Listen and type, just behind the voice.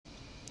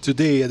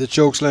Today at the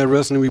Chokeslam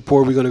Wrestling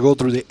Report, we're going to go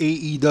through the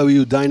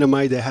AEW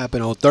Dynamite that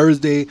happened on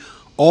Thursday.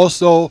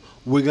 Also,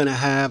 we're going to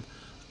have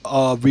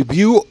a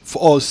review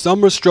for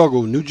Summer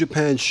Struggle, New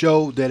Japan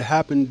show that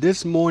happened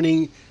this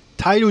morning.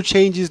 Title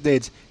changes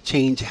that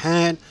change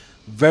hand.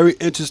 Very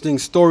interesting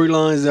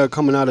storylines that are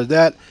coming out of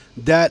that.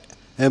 That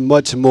and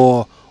much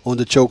more on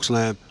the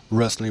Chokeslam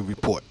Wrestling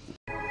Report.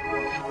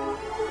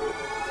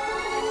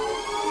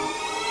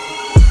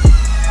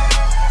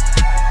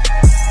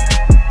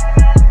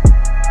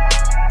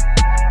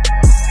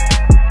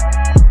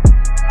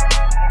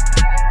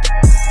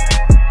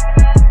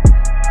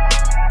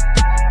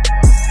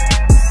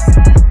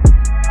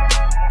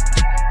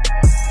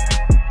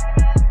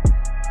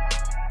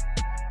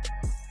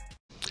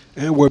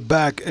 And we're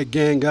back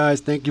again,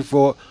 guys. Thank you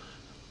for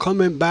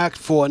coming back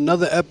for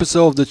another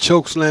episode of the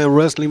Chokeslam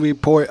Wrestling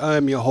Report. I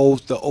am your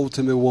host, the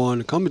Ultimate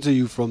One, coming to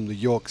you from New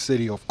York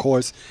City, of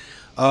course.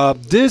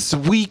 This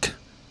week,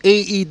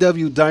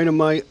 AEW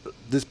Dynamite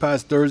this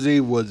past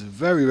Thursday was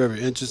very,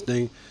 very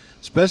interesting,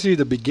 especially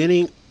the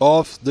beginning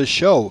of the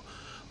show.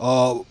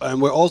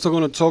 And we're also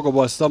going to talk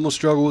about Summer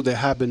Struggle that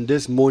happened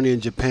this morning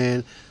in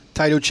Japan,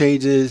 title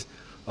changes,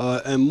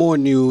 and more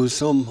news,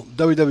 some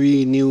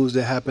WWE news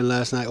that happened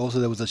last night. Also,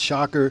 there was a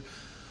shocker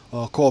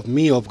caught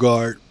me off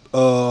guard.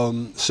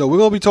 So we're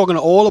going to be talking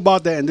all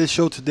about that in this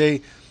show today.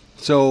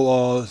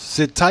 So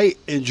sit tight,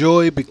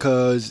 enjoy,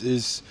 because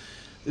it's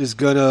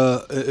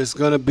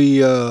gonna be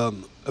a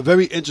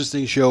very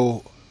interesting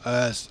show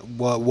as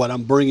what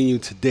I'm bringing you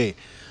today.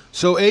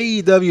 So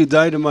AEW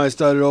Dynamite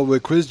started off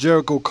with Chris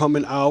Jericho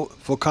coming out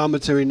for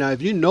commentary. Now,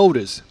 if you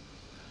notice,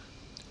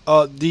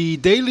 the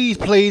Daily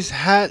Place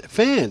had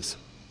fans.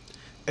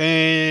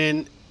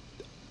 And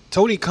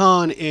Tony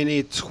Khan in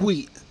a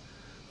tweet,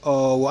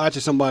 well,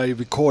 actually somebody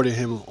recorded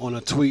him on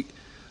a tweet,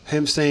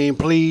 him saying,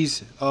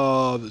 please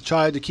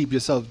try to keep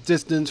yourself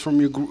distant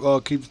from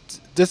your keep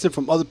distant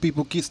from other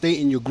people, stay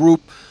in your group.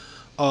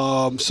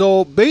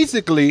 So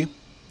basically,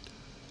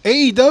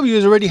 AEW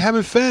is already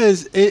having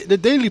fans in the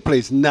Daily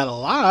Place. Not a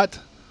lot,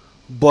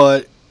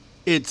 but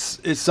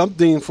it's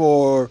something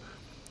for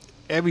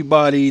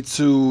everybody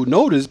to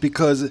notice,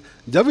 because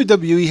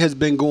WWE has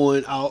been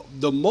going out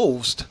the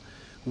most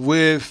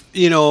with,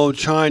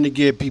 trying to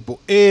get people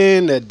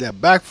in that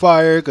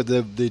backfired,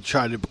 because they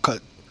tried to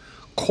cut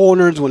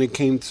corners when it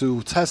came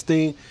to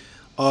testing.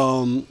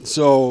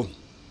 So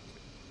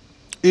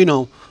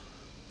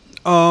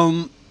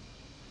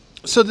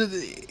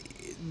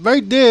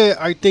right there,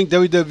 I think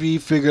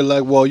WWE figured,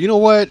 like, well, you know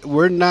what,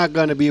 we're not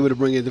going to be able to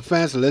bring in the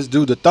fans, so let's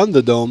do the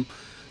Thunderdome.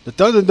 The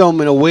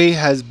Thunderdome, in a way,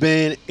 has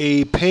been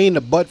a pain in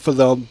the butt for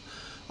them.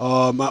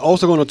 I'm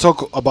also going to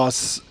talk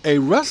about a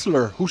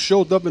wrestler who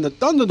showed up in the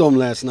Thunderdome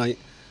last night,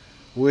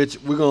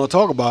 which we're going to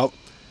talk about.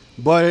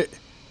 But,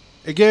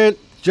 again,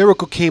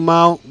 Jericho came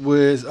out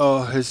with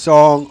his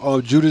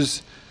song,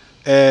 Judas,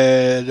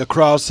 and the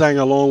crowd sang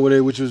along with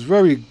it, which was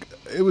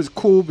it was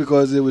cool,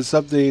 because it was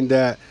something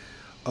that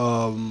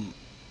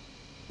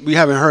we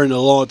haven't heard in a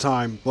long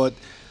time. But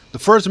the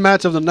first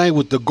match of the night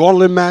was the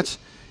Gauntlet match.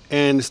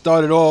 And it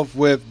started off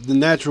with the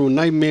Natural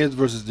Nightmares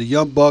versus the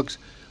Young Bucks.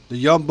 The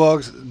Young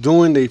Bucks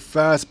doing a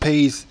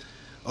fast-paced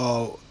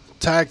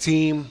tag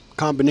team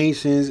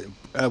combinations.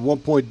 At one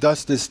point,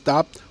 Dustin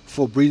stopped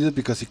for a breather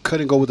because he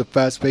couldn't go with the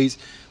fast pace,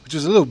 which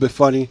was a little bit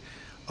funny.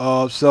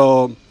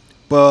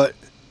 But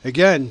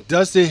again,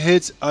 Dustin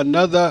hits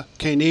another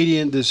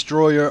Canadian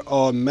Destroyer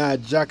on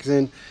Matt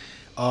Jackson,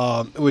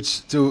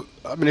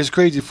 it's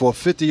crazy for a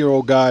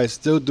 50-year-old guy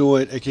still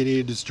doing a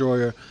Canadian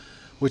Destroyer,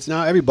 which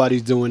now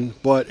everybody's doing,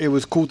 but it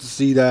was cool to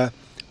see that.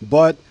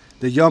 But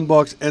the Young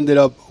Bucks ended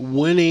up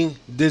winning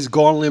this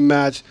Gauntlet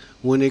match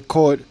when they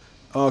caught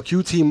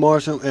QT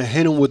Marshall and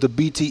hit him with the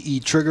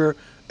BTE trigger,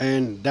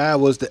 and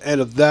that was the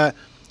end of that.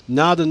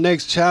 Now the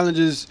next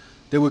challenges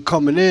that were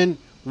coming in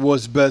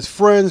was Best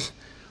Friends.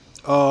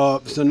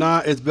 So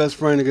now it's Best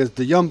Friend against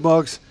the Young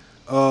Bucks.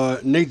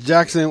 Nick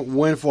Jackson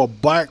went for a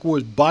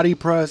backwards body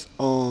press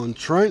on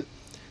Trent,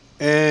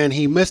 and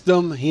he missed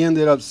him. He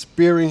ended up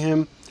spearing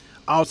him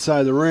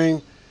outside the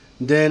ring.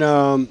 Then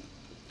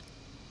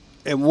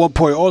at one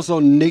point also,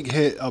 Nick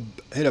hit a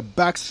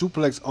back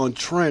suplex on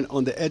Trent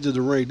on the edge of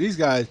the ring. These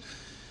guys,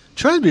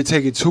 Trent's been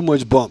taking too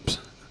much bumps.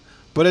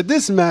 But at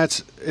this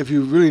match, if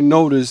you really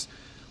notice,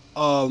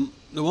 the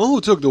one who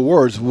took the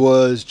worst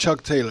was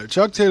Chuck Taylor.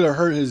 Chuck Taylor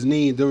hurt his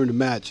knee during the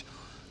match,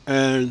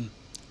 and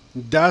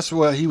that's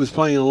what he was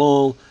playing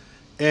along.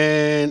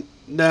 And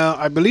now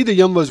I believe the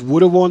Young Bucks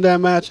would have won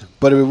that match,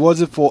 but if it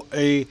wasn't for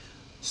a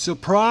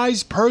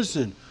surprise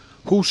person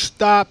who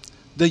stopped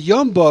the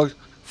Young Bucks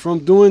from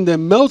doing the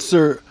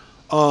Meltzer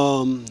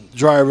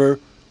driver,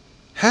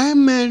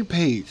 Hangman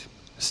Page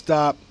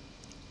stopped,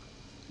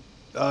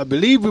 I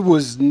believe it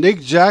was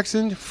Nick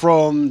Jackson,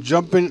 from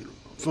jumping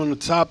from the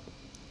top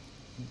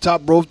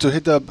rope to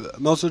hit the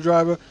Meltzer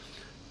driver,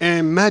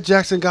 and Matt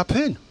Jackson got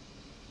pinned.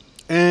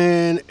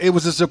 And it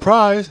was a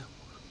surprise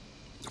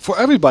for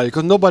everybody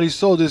because nobody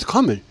saw this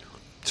coming.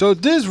 So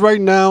this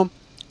right now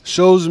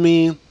shows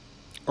me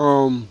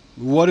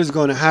what is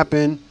going to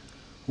happen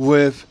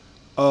with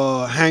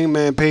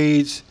Hangman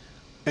Page,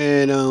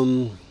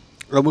 and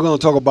we're gonna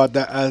talk about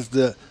that as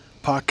the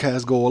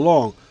podcast go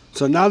along.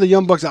 So now the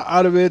Young Bucks are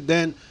out of it.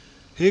 Then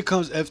here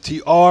comes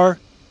FTR.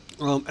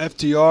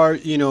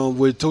 FTR,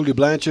 with Tully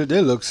Blanchard,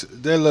 they look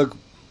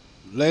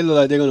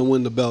like they're gonna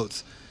win the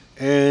belts.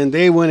 And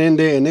they went in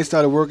there and they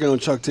started working on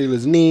Chuck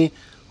Taylor's knee,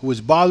 who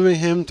was bothering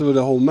him through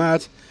the whole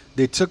match.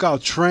 They took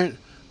out Trent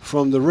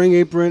from the ring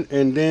apron,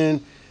 and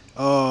then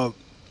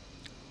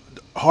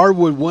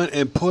Hardwood went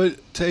and put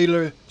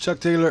Chuck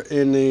Taylor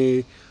in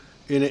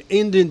an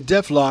Indian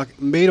deathlock,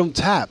 made him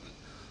tap.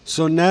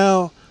 So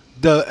now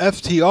the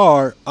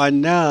FTR are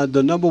now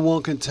the number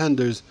one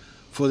contenders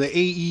for the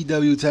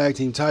AEW Tag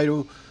Team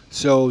title.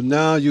 So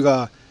now you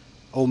got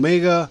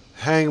Omega,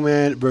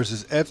 Hangman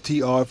versus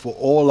FTR for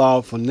All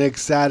Out for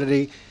next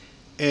Saturday.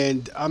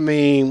 And, I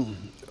mean,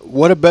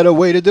 what a better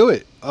way to do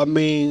it. I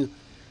mean,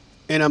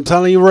 and I'm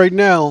telling you right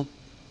now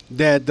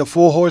that the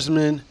Four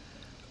Horsemen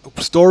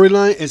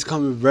storyline is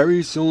coming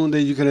very soon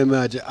than you can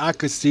imagine. I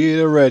could see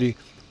it already.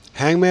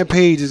 Hangman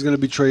Page is going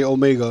to betray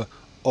Omega,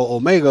 or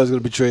Omega is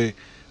going to betray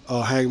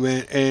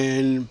Hangman,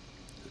 and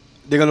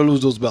they're going to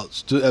lose those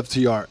belts to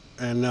FTR.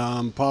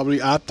 And probably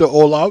after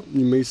All Out,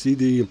 you may see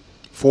the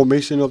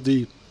formation of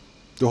the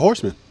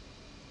Horsemen.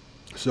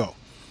 So,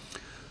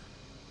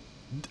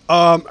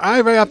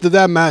 right after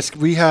that match,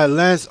 we had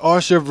Lance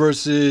Archer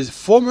versus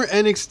former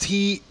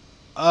NXT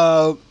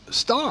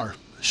star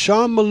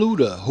Sean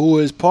Maluda, who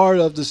is part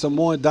of the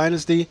Samoan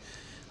Dynasty.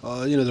 The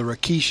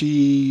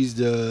Rikishis,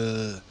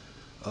 the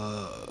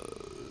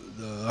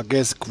I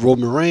guess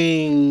Roman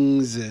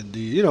Reigns, and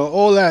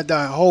all that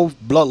whole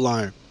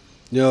bloodline.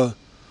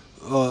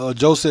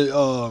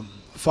 Joseph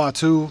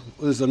Fatu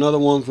is another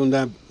one from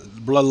that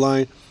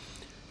bloodline,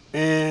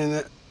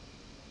 and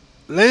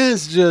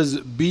Lance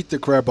just beat the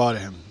crap out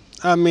of him.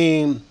 I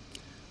mean,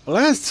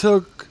 Lance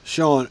took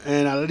Sean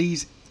and at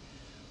least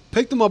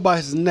picked him up by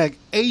his neck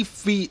 8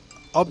 feet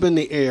up in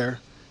the air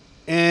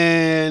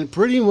and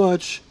pretty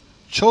much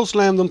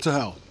chokeslammed him to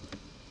hell.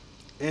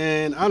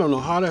 And I don't know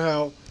how the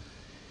hell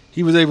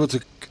he was able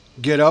to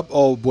get up.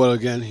 Oh, well,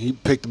 again, he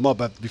picked him up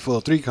before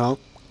the 3 count.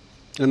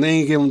 And then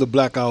he gave him the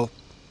blackout.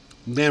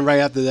 And then right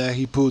after that,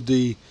 he pulled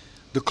the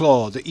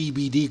claw, the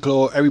EBD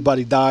claw,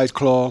 everybody dies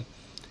claw.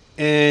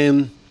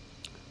 And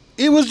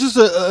it was just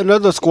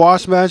another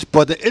squash match.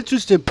 But the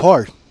interesting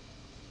part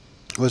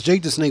was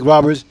Jake the Snake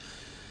Roberts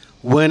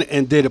went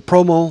and did a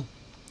promo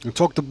and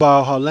talked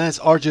about how Lance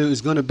Archer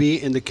is going to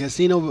be in the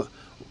Casino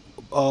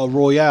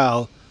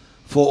Royale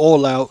for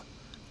All Out.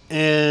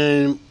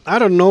 And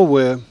out of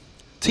nowhere,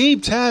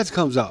 Team Taz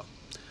comes out.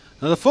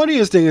 Now, the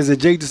funniest thing is that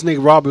Jake the Snake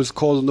Roberts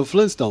called them the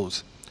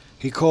Flintstones.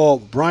 He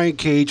called Brian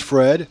Cage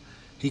Fred.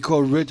 He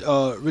called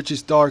Ricky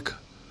Starks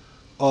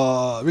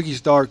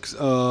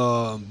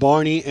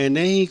Barney. And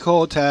then he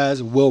called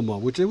Taz Wilma,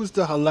 which it was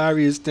the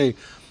hilarious thing.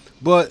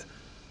 But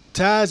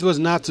Taz was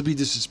not to be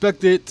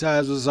disrespected.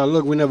 Taz was like,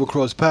 look, we never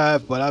crossed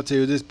paths, but I'll tell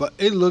you this. But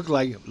it looked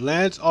like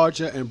Lance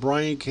Archer and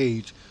Brian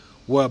Cage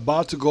were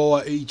about to go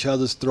at each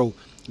other's throat.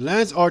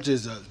 Lance Archer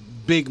is a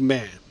big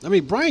man. I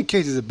mean, Brian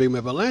Cage is a big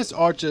man, but Lance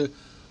Archer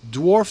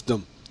dwarfed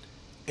him.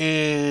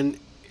 And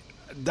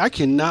I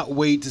cannot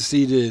wait to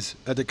see this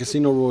at the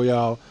Casino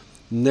Royale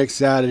next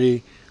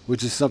Saturday,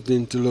 which is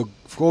something to look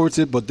forward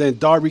to. But then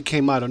Darby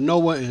came out of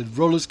nowhere in his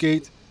roller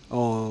skates,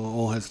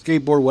 on his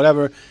skateboard,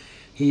 whatever.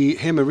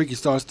 Him and Ricky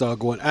Starks started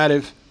going at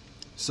it.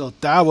 So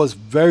that was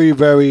very,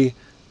 very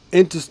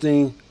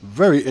interesting.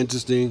 Very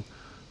interesting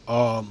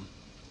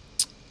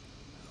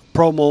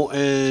promo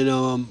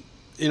and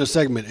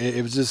segment.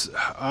 It was just,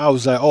 I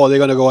was like, oh, they're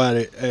gonna go at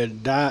it,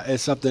 and that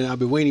is something I've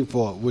been waiting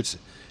for, which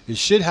it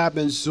should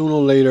happen sooner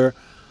or later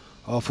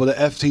for the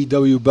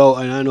FTW belt.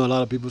 And I know a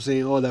lot of people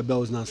saying, oh, that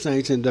belt is not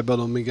sanctioned, that belt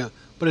don't make it,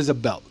 but it's a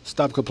belt.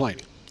 Stop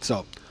complaining.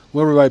 So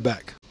we'll be right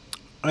back,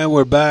 and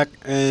we're back,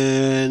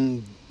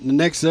 and the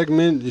next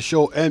segment, the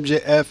show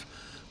MJF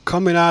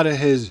coming out of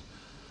his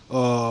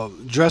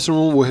dressing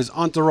room with his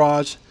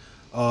entourage.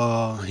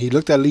 He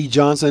looked at Lee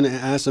Johnson and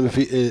asked him if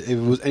it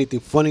was anything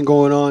funny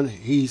going on.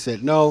 He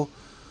said no.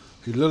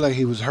 He looked like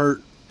he was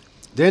hurt.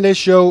 Then they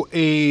show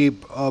a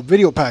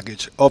video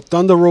package of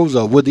Thunder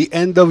Rosa with the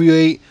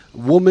NWA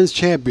Women's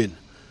Champion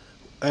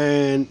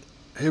and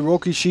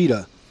Hiroki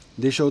Shida.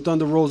 They show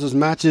Thunder Rosa's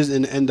matches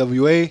in the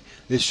NWA.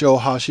 They show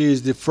how she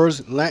is the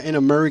first Latin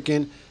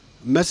American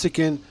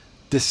Mexican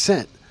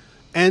descent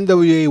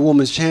NWA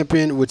Women's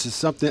Champion, which is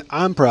something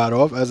I'm proud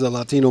of as a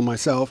Latino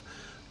myself.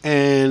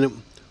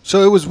 And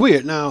so it was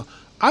weird. Now,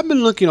 I've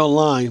been looking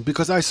online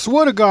because I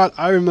swear to God,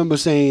 I remember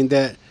saying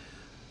that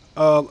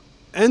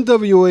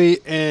NWA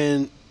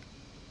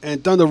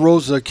and Thunder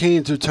Rosa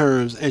came to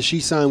terms and she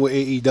signed with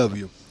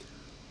AEW.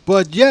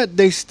 But yet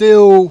they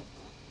still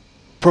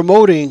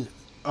promoting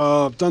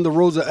Thunder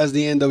Rosa as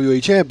the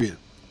NWA champion.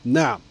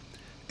 Now,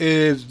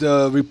 if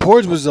the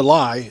reports was a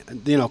lie,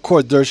 of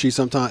course, Dershi,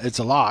 sometimes it's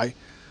a lie.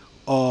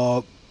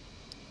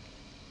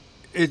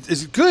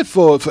 It's good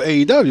for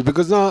AEW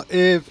because now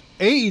if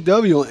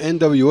AEW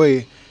and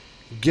NWA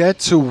get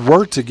to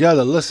work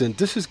together, listen,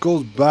 this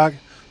goes back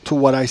to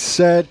what I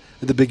said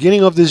at the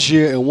beginning of this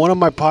year in one of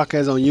my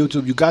podcasts on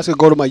YouTube. You guys can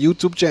go to my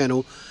YouTube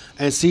channel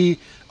and see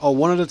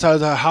one of the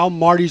titles how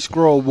Marty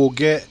Scurll will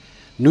get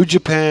New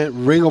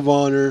Japan, Ring of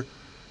Honor,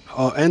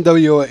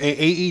 NWO, and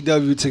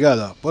AEW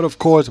together. But of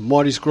course,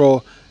 Marty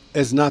Scurll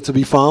is not to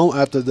be found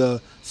after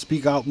the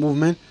Speak Out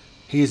movement.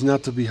 He is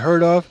not to be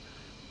heard of.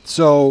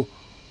 So,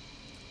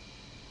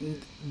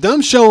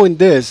 them showing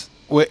this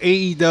with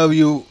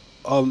AEW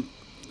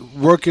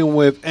working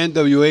with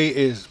NWA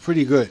is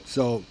pretty good.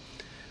 So,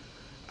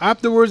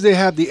 afterwards, they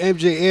have the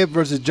MJF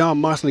versus Jon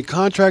Moxley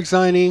contract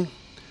signing.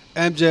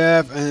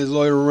 MJF and his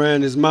lawyer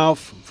ran his mouth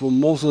for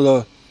most of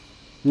the,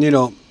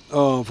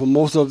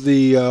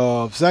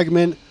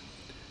 segment.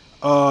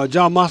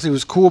 Jon Moxley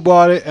was cool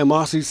about it, and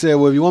Moxley said,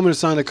 "Well, if you want me to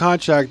sign the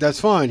contract, that's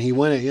fine." He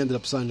went and he ended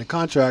up signing the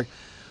contract,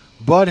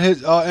 but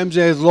his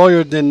MJF's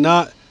lawyer did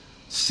not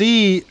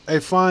see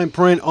a fine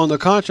print on the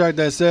contract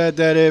that said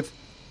that if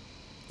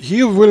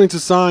he was willing to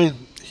sign,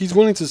 he's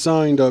willing to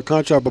sign the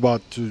contract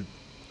to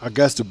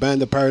ban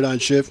the paradigm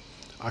shift.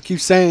 I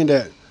keep saying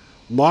that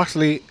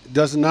Moxley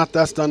does not.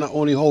 That's not the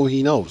only hole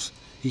he knows.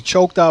 He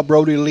choked out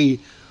Brody Lee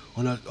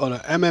on a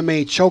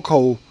MMA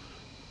chokehold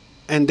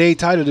and day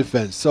title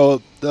defense.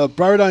 So the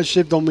paradigm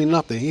shift don't mean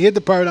nothing. He hit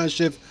the paradigm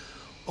shift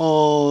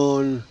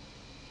on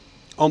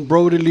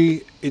Brody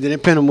Lee. He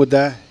didn't pin him with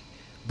that.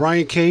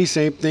 Brian Cage,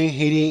 same thing.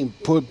 He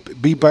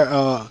didn't beat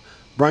Brian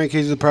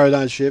Cage with the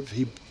paradigm shift.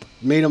 He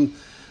made him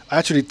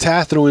actually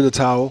threw in the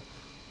towel.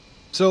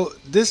 So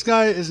this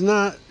guy is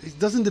not. He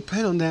doesn't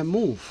depend on that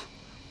move.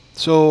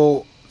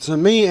 So to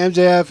me,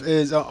 MJF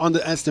is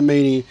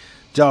underestimating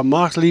Jon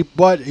Moxley,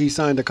 but he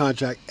signed the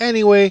contract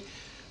anyway.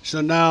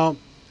 So now,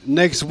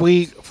 next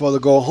week for the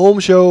Go Home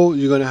show,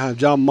 you're going to have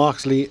Jon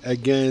Moxley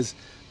against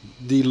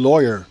the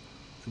lawyer,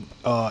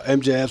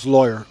 MJF's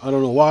lawyer. I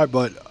don't know why,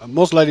 but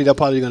most likely they're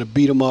probably going to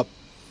beat him up.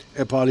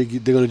 And probably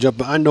they're going to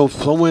jump. I know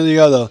somewhere or the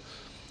other,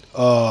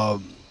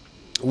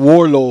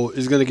 Warlord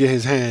is going to get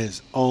his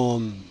hands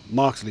on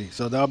Moxley.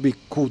 So that'll be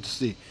cool to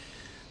see.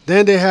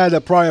 Then they had a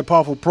prior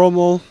powerful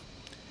promo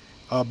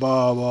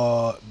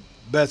about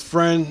Best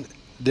Friend.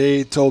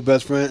 They told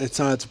Best Friend it's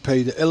time to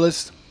pay the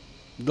illest.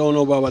 Don't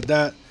know about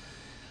that.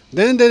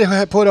 Then they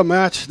had put a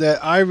match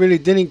that I really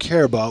didn't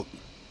care about,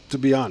 to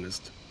be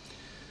honest.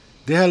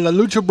 They had the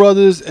Lucha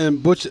Brothers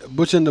and Butch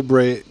and the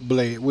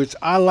Blade, which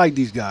I like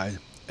these guys,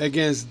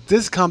 against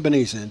this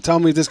combination. Tell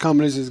me this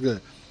combination is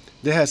good.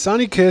 They had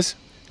Sonny Kiss,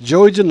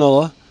 Joey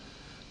Janela,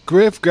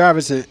 Griff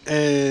Garrison,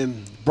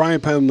 and Brian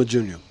Pillman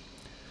Jr.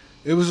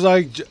 It was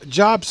like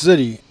Job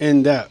City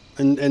in that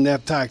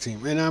tag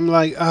team, and I'm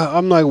like,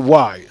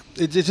 why?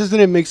 It just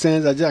didn't make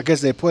sense. I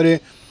guess they put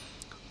it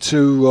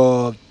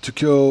to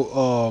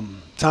kill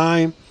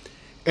time.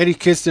 Eddie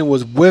Kingston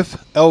was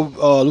with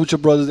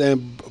Lucha Brothers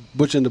and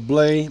Butch and the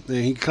Blade, and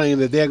he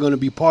claimed that they're going to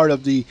be part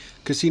of the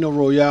Casino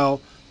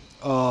Royale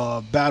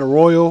Battle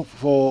Royal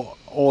for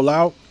All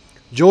Out.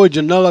 Joey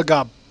Janela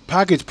got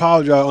package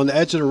power drive on the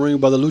edge of the ring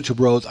by the Lucha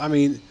Bros. I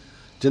mean,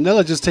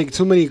 Janela just takes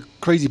too many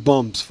crazy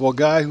bumps for a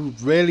guy who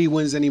rarely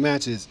wins any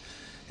matches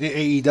in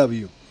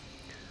AEW.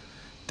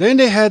 Then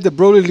they had the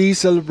Brody Lee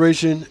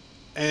celebration,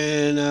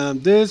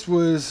 and this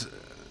was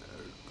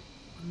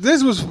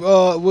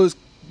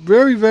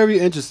very, very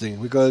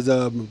interesting because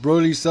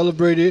Brody Lee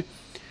celebrated.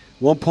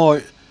 One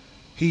point,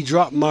 he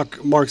dropped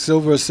Mark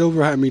Silver.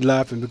 Silver had me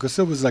laughing because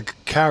Silver's like a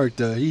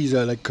character. He's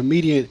a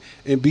comedian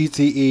in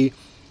BTE,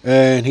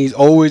 and he's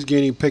always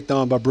getting picked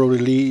on by Brody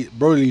Lee.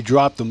 Brody Lee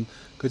dropped him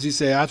because he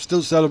said, "I'm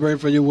still celebrating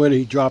for your win."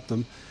 He dropped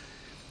him.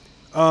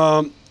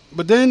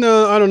 But then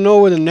I don't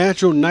know when the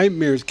Natural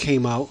Nightmares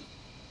came out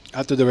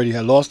after they already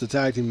had lost the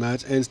tag team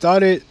match and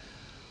started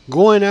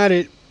going at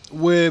it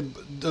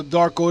with the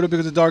Dark Order,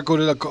 because the Dark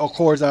Order, of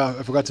course,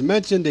 I forgot to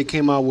mention, they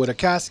came out with a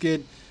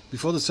casket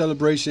before the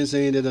celebration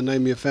saying that the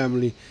Nightmare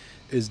family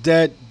is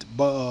dead.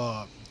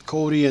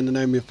 Cody and the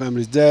Nightmare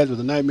family is dead. But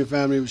the Nightmare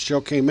family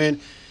show came in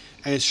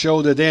and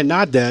showed that they're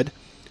not dead.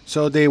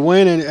 So they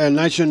went and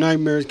Natural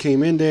Nightmares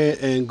came in there,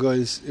 and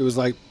it was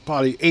like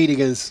probably eight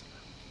against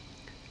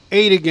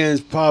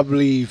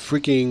probably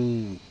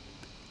freaking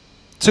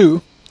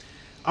 2.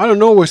 I don't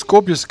know where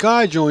Scorpio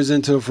Sky joins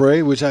into the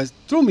fray, which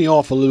threw me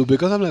off a little bit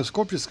because I'm like,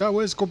 Scorpio Sky,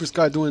 what is Scorpio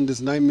Sky doing this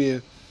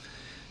Nightmare?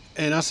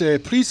 And I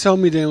said, please tell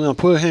me they're going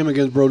to put him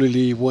against Brody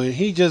Lee when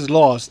he just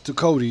lost to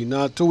Cody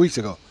not 2 weeks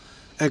ago.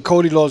 And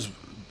Cody lost,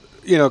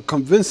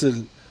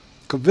 convincingly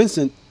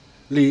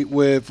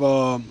with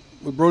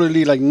Brody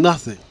Lee like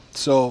nothing.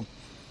 So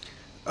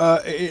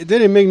it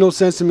didn't make no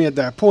sense to me at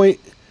that point.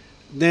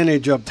 Then they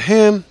dropped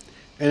him,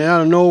 and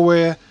out of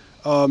nowhere,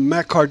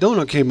 Matt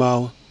Cardona came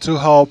out to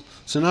help.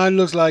 So now it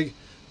looks like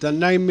the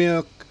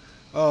Nightmare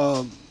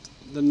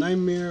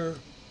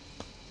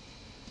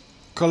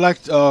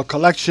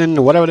collection,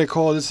 or whatever they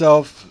call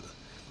itself,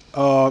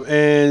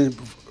 and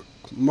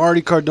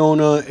Marty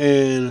Cardona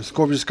and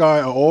Scorpio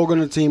Sky are all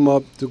going to team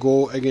up to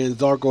go against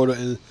Dark Order,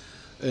 and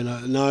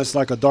now it's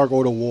like a Dark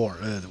Order war,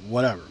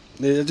 whatever.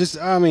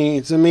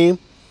 To me,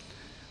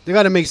 they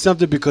got to make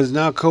something because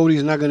now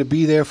Cody's not going to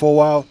be there for a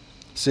while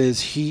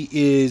since he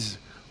is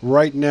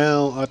right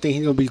now. I think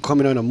he's gonna be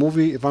coming on a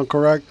movie, if I'm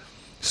correct.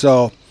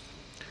 So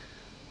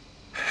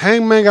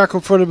Hangman got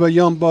confronted by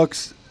Young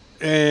Bucks,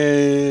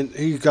 and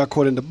he got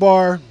caught in the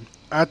bar.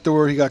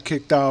 Afterward, he got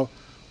kicked out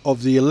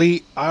of the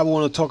Elite. I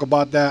want to talk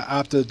about that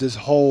after this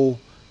whole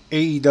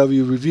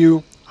AEW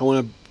review. I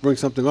want to bring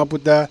something up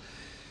with that.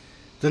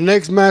 The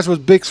next match was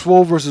Big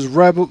Swole versus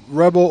Rebel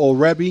or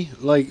Rebby,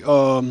 like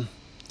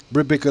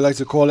Britt Baker likes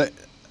to call it,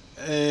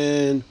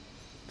 and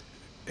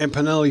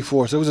Penelope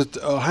Force. It was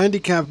a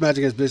handicap match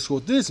against Big Swole.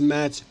 This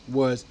match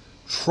was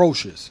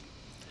atrocious.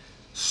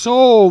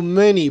 So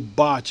many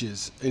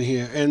botches in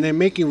here, and they're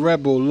making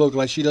Rebel look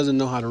like she doesn't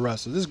know how to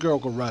wrestle. This girl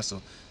can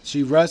wrestle.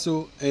 She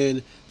wrestled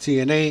in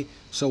TNA,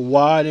 so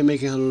why are they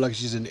making her look like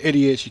she's an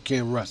idiot? She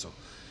can't wrestle.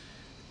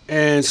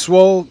 And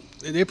Swole,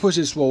 they're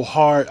pushing Swole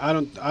hard. I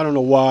don't know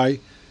why.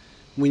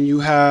 When you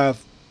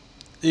have,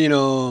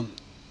 girls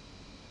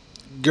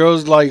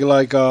like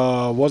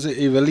was it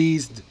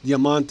Evilise,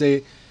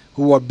 Diamante,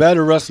 who are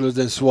better wrestlers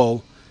than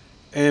Swole,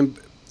 and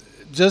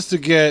just to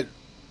get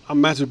a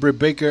match with Britt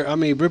Baker. I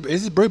mean,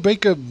 is Britt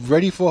Baker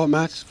ready for a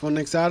match for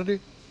next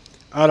Saturday?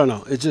 I don't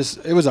know. It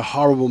was a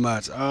horrible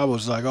match. I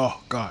was like, oh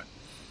god.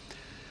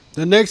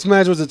 The next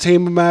match was a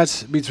table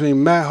match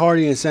between Matt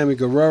Hardy and Sammy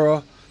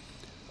Guevara.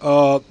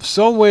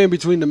 Somewhere in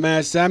between the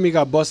match, Sammy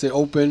got busted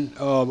open.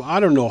 I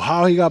don't know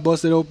how he got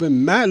busted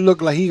open. Matt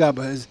looked like he got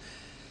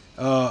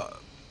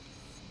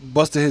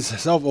busted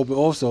himself open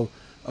also.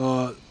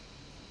 But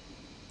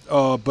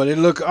it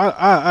looked,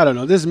 I don't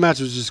know. This match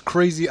was just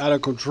crazy, out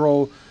of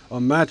control.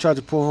 Matt tried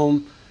to pull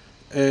home,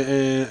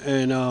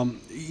 and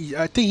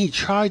I think he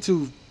tried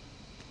to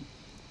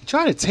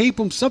tape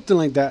him, something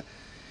like that.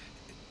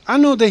 I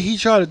know that he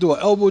tried to do an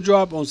elbow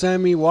drop on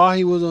Sammy while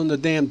he was on the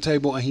damn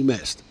table, and he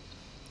missed.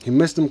 He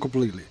missed him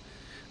completely.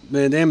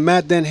 Man, then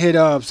Matt hit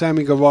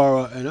Sammy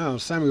Guevara,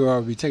 and Sammy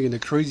Guevara be taking the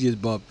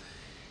craziest bump.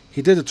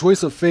 He did a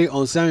twist of fate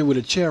on Sammy with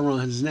a chair around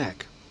his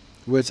neck,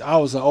 which I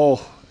was like,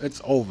 oh,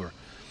 it's over.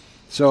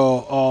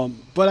 So,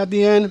 but at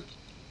the end,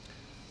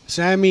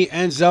 Sammy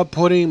ends up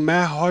putting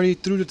Matt Hardy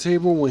through the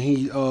table when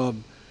he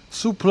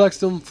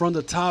suplexed him from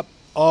the top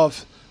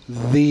of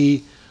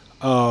the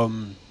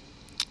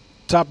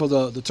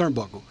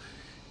turnbuckle,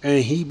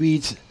 and he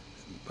beats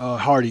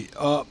Hardy.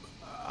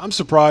 I'm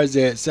surprised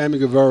that Sammy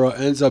Guevara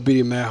ends up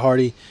beating Matt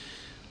Hardy.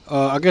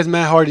 I guess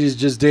Matt Hardy is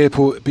just there to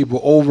put people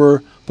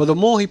over, but the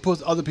more he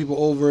puts other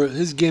people over,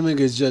 his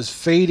gimmick is just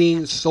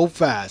fading so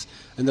fast.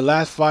 In the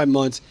last 5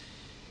 months,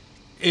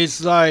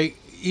 it's like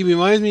he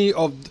reminds me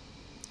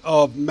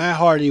of Matt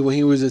Hardy when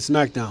he was in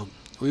SmackDown.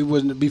 He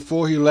wasn't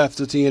before he left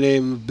the TNA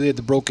and did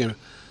the broken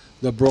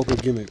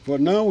gimmick.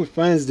 But now with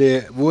fans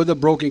there, will the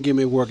broken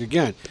gimmick work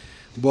again?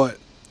 But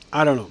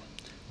I don't know.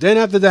 Then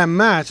after that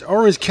match,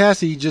 Orange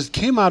Cassidy just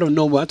came out of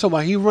nowhere. I'm talking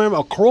about he ran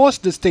across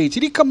the stage.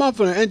 He didn't come out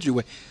from the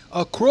entryway.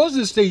 Across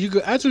the stage, you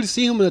could actually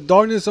see him in the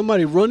darkness,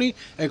 somebody running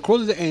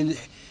across and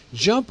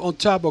jump on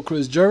top of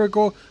Chris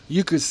Jericho.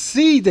 You could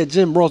see that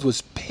Jim Ross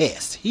was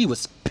pissed. He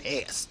was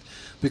pissed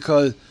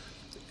because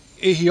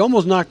he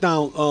almost knocked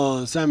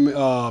down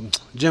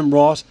Jim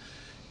Ross,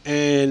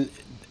 and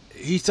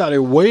he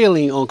started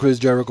wailing on Chris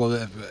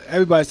Jericho.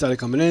 Everybody started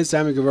coming in.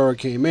 Sammy Guevara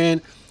came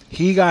in.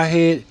 He got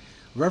hit.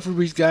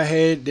 Referees got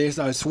hit. They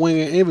started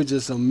swinging. It was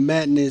just some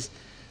madness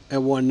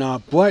and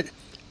whatnot. But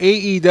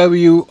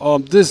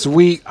AEW this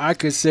week, I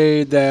could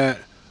say that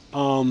it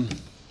was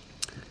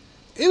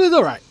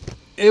all right.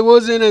 It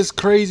wasn't as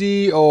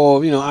crazy,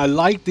 or I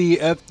liked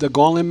the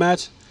Gauntlet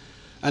match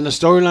and the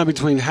storyline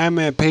between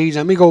Hangman and Page.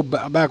 Let me go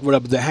back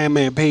with the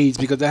Hangman and Page,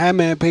 because the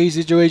Hangman and Page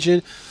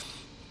situation,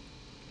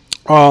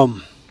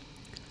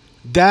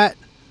 that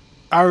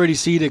I already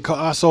see that.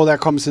 I saw that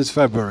coming since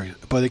February,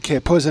 but they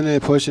kept pushing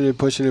it.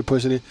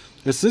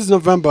 And since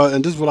November,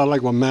 and this is what I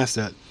like about Matt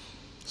said.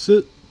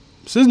 Since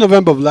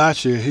November of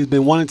last year, he's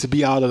been wanting to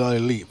be out of the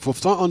Elite for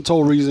some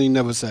untold reason. He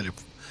never said it.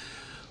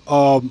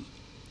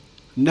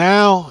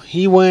 Now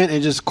he went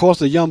and just cost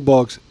the Young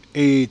Bucks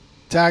a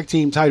tag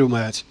team title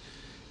match,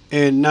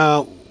 and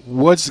now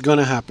what's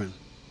gonna happen?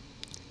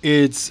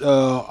 It's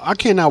I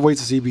cannot wait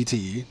to see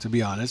BTE, to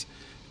be honest.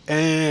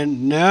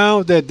 And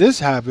now that this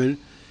happened,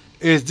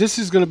 this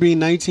is going to be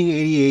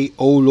 1988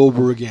 all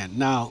over again.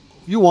 Now,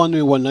 you're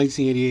wondering what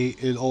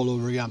 1988 is all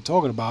over again I'm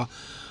talking about.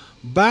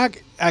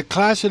 Back at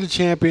Clash of the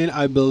Champion,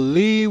 I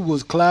believe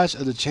was Clash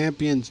of the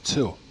Champions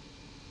 2.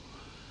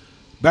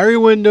 Barry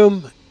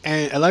Windham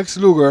and Alex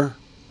Luger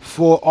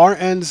for R.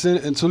 Anderson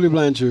and Tully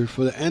Blanchard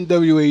for the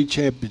NWA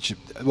Championship.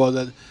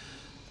 Well,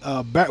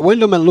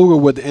 Windham and Luger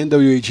were the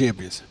NWA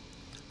champions.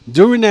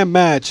 During that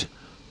match,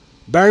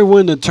 Barry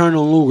Windham turned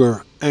on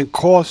Luger and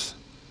cost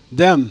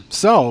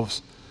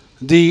themselves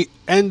the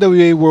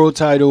NWA World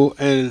Title,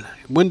 and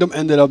Windham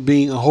ended up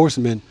being a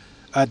Horseman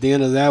at the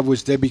end of that,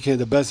 which they became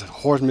the best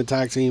Horseman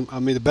tag team.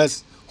 I mean, the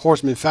best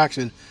Horseman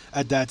faction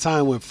at that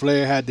time, when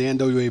Flair had the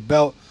NWA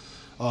belt.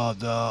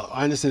 The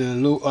Anderson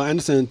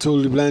and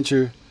Tully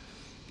Blanchard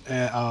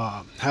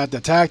had the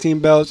tag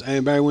team belts,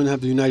 and Barry Windham had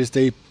the United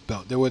States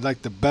belt. They were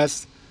like the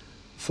best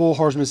full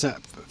Horseman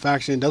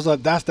faction.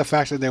 That's the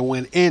faction that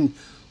went in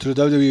to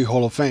the WWE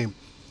Hall of Fame.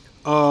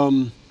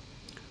 Um,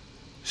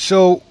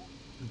 so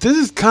this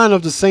is kind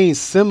of the same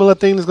similar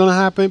thing that's going to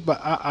happen,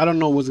 but I don't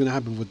know what's going to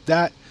happen with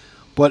that.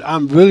 But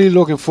I'm really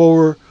looking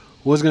forward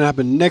what's going to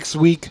happen next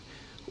week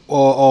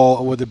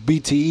or with the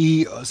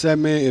BTE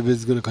segment, if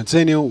it's going to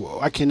continue.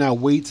 I cannot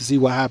wait to see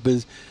what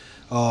happens.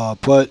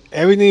 But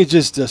everything is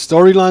just the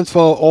storylines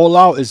for All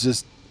Out is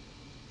just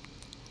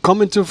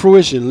coming to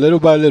fruition little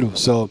by little.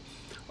 So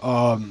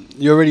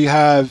you already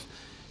have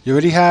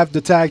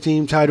the tag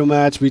team title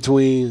match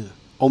between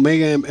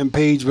Omega and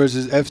Page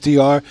versus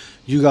FTR.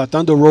 You got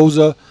Thunder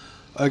Rosa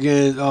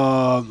against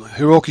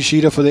Hiroki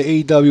Shida for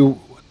the AEW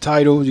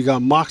title. You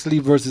got Moxley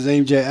versus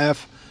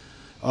MJF.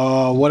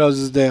 What else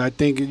is there? I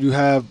think you're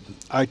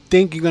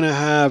gonna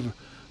have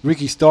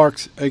Ricky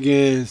Starks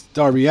against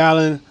Darby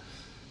Allin,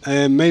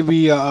 and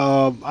maybe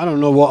I don't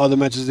know what other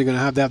matches they're gonna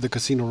have. They have the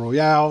Casino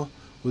Royale.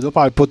 They'll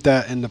probably put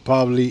that in the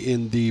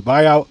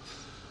buyout.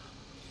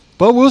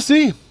 But we'll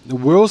see.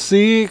 We'll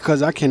see,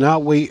 because I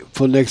cannot wait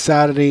for next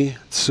Saturday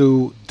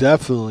to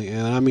definitely,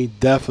 and I mean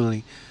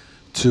definitely,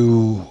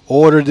 to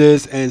order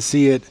this and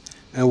see it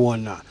and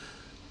whatnot.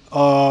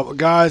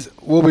 Guys,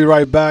 we'll be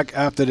right back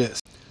after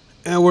this.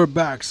 And we're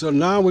back. So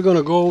now we're going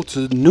to go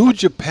to New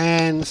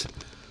Japan's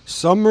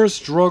Summer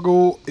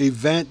Struggle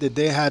event that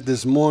they had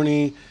this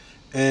morning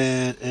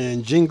and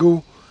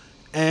Jingu.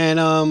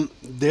 And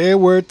there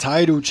were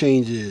title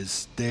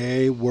changes.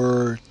 There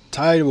were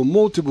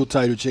multiple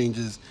title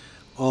changes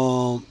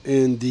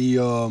in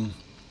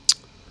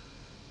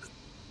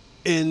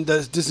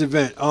this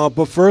event.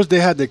 But first, they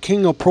had the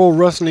King of Pro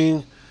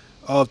Wrestling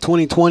of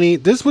 2020.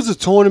 This was a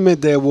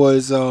tournament that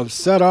was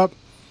set up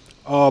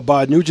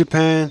by New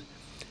Japan.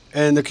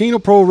 And the King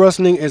of Pro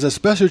Wrestling is a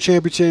special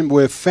championship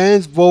where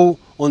fans vote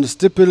on the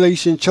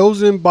stipulation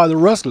chosen by the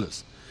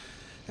wrestlers.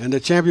 And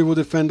the champion will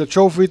defend the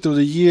trophy through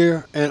the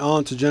year and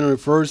on to January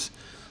 1st.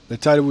 The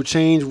title will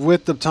change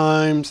with the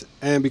times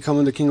and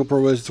becoming the King of Pro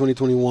Wrestling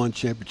 2021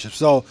 championship.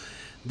 So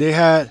they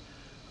had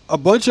a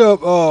bunch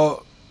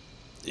of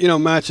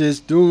matches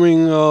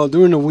during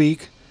the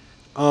week,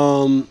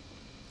 and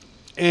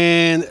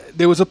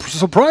there was a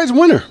surprise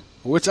winner,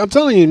 which I'm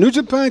telling you, New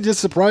Japan just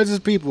surprises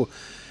people.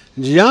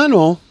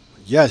 Yano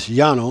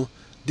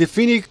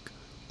defeated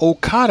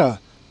Okada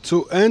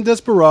and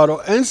Desperado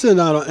and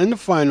Sonata in the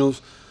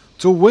finals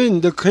to win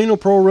the King of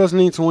Pro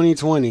Wrestling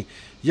 2020.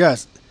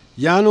 Yes,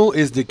 Yano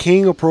is the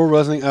King of Pro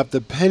Wrestling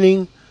after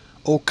pinning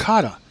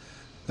Okada.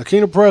 The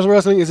King of Pro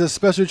Wrestling is a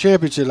special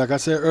championship, like I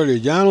said earlier.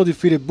 Yano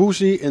defeated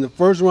Bushi in the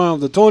first round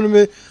of the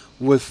tournament,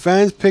 with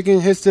fans picking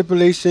his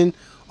stipulation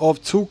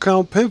of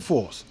 2-count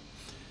pinfalls.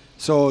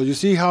 So you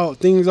see how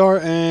things are,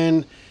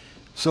 and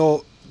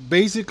so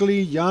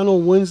basically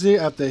Yano wins it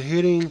after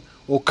hitting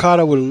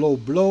Okada with a low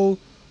blow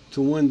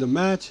to win the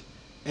match.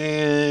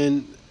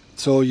 And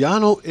so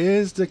Yano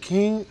is the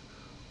King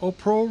of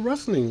Pro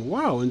Wrestling.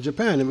 Wow, in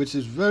Japan, which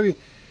is very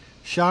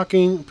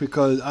shocking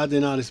because I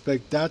did not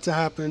expect that to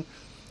happen.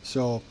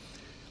 So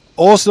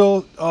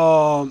also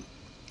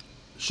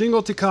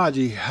Shingo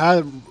Takagi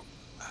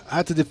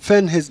had to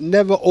defend his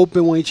never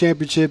open weight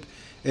championship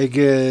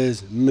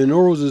against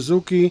Minoru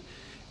Suzuki,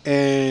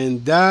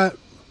 and that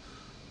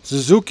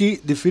Suzuki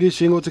defeated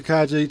Shingo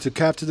Takagi to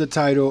capture the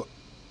title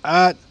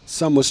at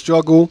Summer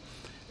Struggle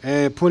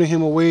and putting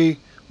him away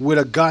with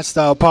a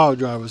God-style power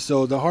driver.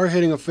 So the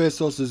hard-hitting affair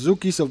saw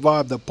Suzuki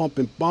survive the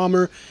pumping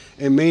bomber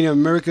in Mania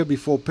America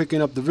before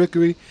picking up the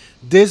victory.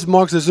 This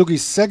marks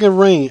Suzuki's second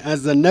reign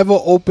as the never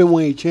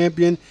openweight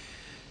champion.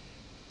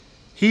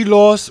 He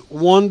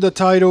won the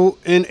title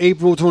in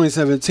April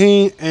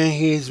 2017, and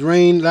his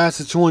reign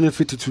lasted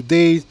 252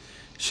 days.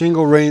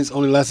 Shingo reigns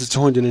only lasted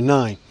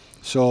 209.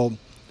 So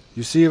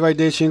you see it right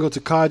there. Shingo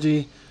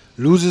Takagi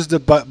loses the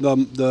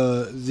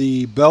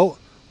belt.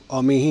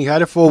 I mean, he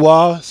had it for a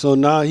while, so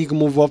now he can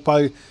move up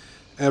and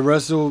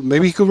wrestle.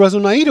 Maybe he could wrestle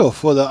Naito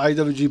for the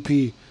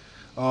IWGP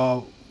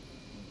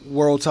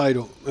world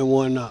title and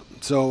whatnot.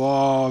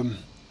 So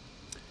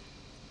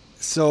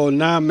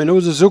now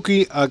Minoru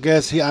Suzuki, I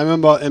guess I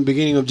remember in the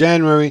beginning of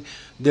January,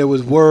 there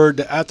was word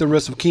that after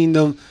Wrestle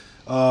Kingdom,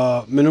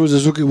 Minoru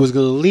Suzuki was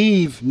going to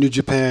leave New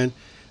Japan,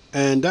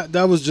 and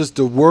that was just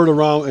the word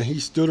around, and he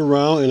stood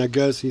around, and I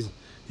guess he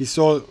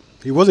saw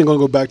he wasn't going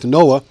to go back to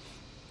Noah.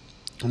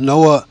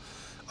 Noah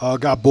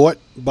got bought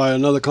by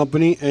another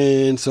company,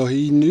 and so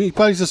he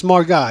probably a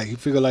smart guy. He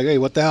figured like, hey,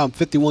 what the hell? I'm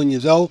 51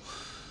 years old,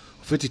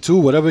 52,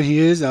 whatever he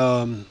is.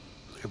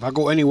 If I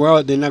go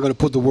anywhere, they're not going to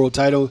put the world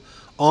title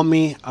on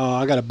me.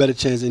 I got a better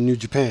chance in New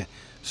Japan.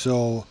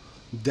 So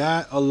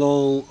that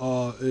alone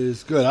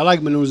is good. I like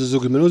Minoru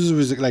Suzuki. Minoru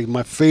Suzuki is like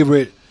my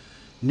favorite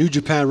New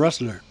Japan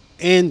wrestler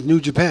in New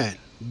Japan.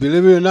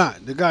 Believe it or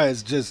not, the guy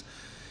is just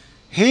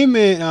him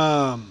and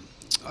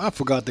I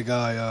forgot the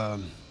guy.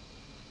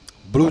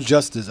 Blue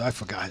Justice, I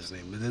forgot his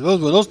name. When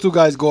those two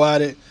guys go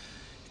at it,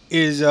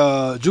 is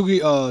Yuji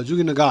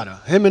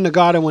Nagata. Him and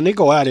Nagata, when they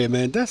go at it,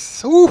 man,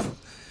 that's oof.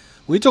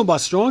 When you talk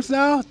about strong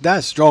style,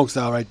 that's strong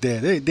style right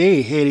there.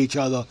 They hit each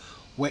other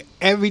with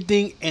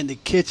everything in the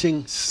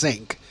kitchen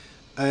sink.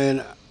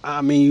 And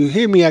I mean, you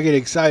hear me, I get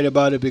excited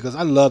about it because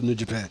I love New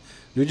Japan.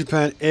 New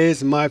Japan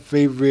is my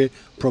favorite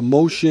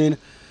promotion.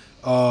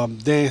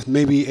 Then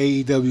maybe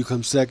AEW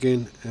comes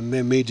second, and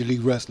then Major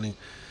League Wrestling.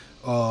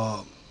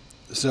 Uh,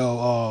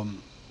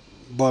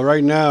 but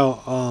right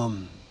now,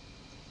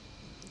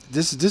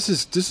 this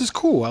is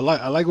cool. I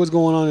like what's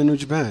going on in New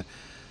Japan.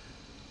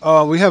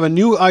 We have a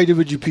new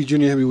IWGP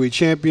Junior Heavyweight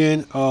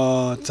Champion,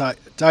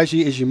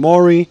 Taichi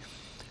Ishimori,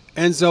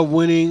 ends up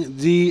winning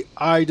the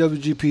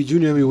IWGP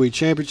Junior Heavyweight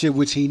Championship,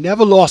 which he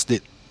never lost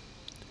it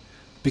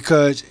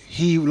because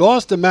he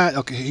lost the match.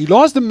 Okay, he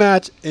lost the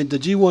match in the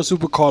G1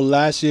 Supercard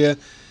last year.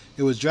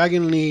 It was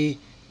Dragon Lee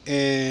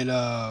and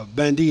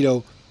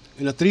Bandito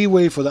in a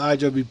three-way for the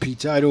IWGP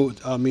title.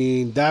 I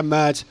mean, that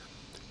match,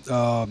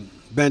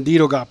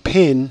 Bandito got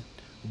pinned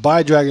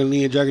by Dragon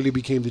Lee, and Dragon Lee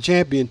became the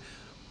champion.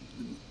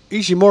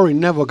 Ishimori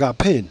never got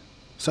pinned,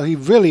 so he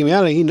really,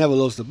 he never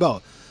lost the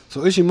belt. So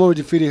Ishimori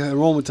defeated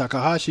Hiromu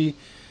Takahashi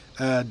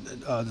at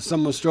the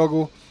Summer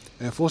Struggle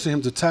and forcing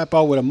him to tap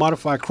out with a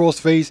modified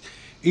crossface.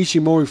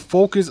 Ishimori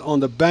focused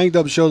on the banged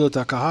up shoulder of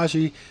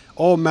Takahashi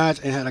all match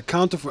and had a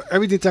counter for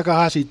everything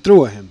Takahashi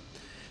threw at him.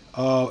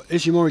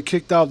 Ishimori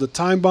kicked out the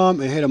time bomb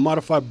and hit a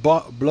modified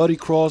bloody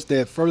cross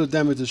that further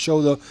damaged the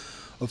shoulder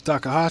of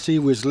Takahashi,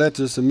 which led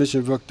to the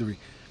submission victory.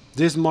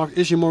 This marked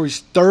Ishimori's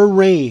third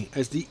reign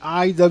as the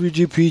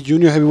IWGP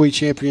Junior Heavyweight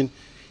Champion.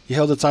 He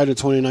held the title in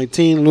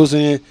 2019,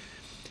 losing it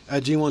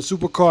at G1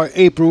 Supercard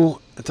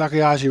April.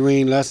 Takahashi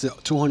reign lasted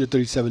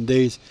 237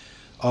 days.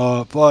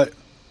 But,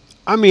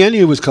 I mean, I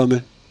knew it was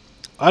coming.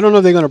 I don't know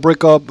if they're going to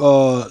break up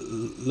Los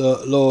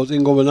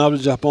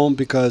Ingobernables Japón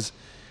because,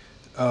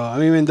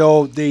 even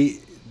though the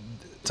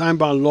Time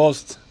Bomb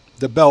lost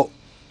the belt,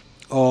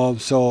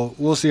 so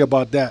we'll see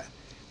about that.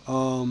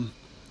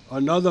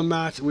 Another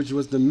match, which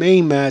was the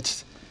main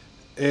match,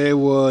 it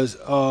was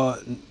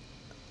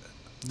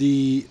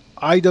the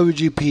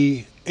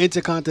IWGP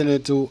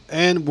Intercontinental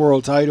and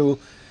World Title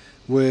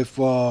with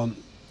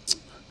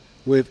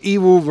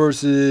Evil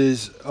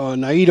versus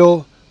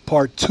Naito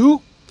Part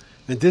 2.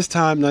 And this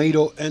time,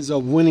 Naito ends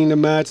up winning the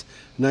match.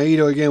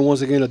 Naito,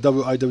 once again, a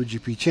double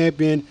IWGP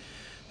champion.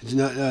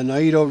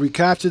 Naito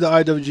recaptured the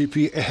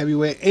IWGP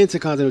Heavyweight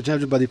Intercontinental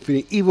Championship by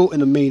defeating Evil in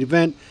the main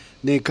event.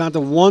 The encounter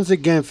once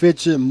again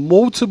featured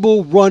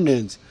multiple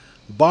run-ins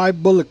by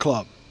Bullet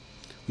Club,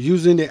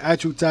 using their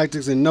actual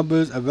tactics and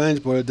numbers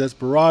advanced by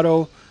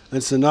Desperado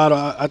and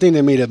Sonata. I think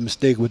they made a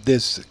mistake with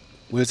this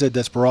when it said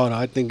Desperado.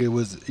 I think it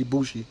was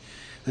Ibushi.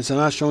 And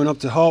Sonata showing up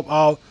to help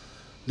out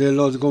their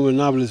Los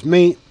Ingobernables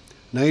mate.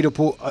 Naito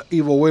pulled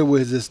Evil away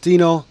with his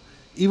Destino.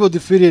 Evil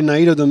defeated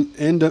Naito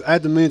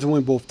at the minute to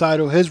win both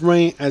titles. His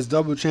reign as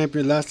double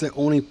champion lasted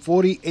only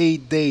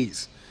 48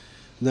 days.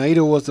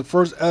 Naito was the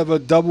first ever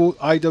double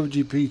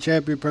IWGP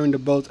champion, carrying the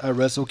belt at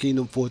Wrestle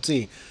Kingdom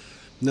 14.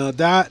 Now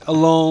that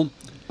alone,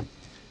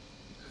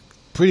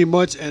 pretty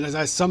much, and as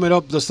I sum it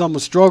up, the Summer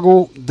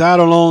Struggle, that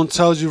alone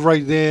tells you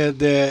right there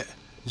that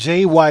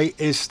Jay White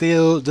is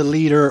still the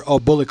leader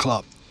of Bullet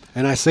Club.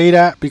 And I say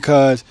that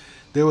because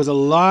there was a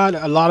lot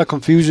of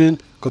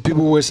confusion because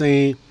people were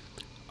saying,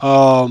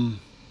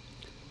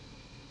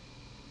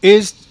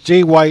 is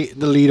Jay White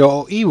the leader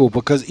of Evil?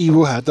 Because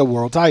Evil had the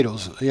world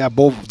titles. He had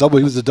both double.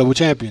 He was the double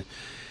champion.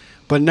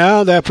 But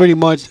now that pretty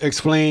much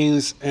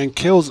explains and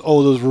kills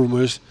all those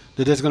rumors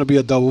that there's going to be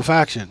a double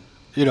faction,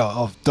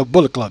 of the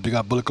Bullet Club. You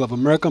got Bullet Club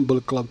America and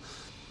Bullet Club.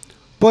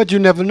 But you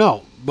never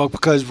know. But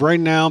because right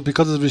now,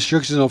 because of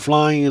restrictions on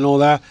flying and all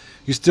that,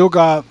 you still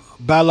got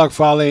Bad Luck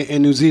Fale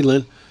in New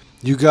Zealand.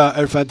 You got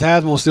El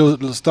Phantasmo still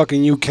stuck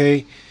in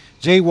UK.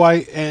 Jay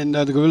White and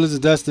the Gorillas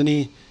of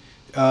Destiny,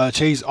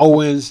 Chase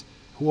Owens.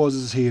 Who else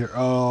is here?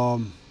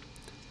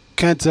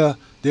 Kenta.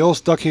 They all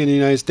stuck here in the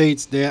United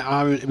States. They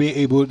aren't being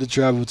able to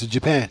travel to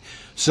Japan.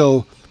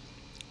 So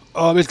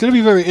it's going to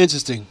be very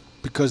interesting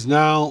because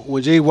now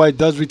when Jay White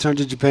does return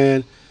to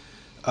Japan,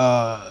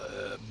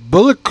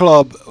 Bullet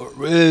Club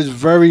is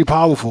very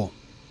powerful.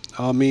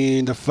 I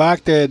mean, the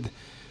fact that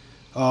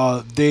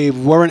they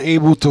weren't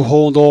able to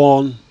hold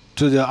on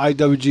to the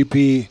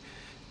IWGP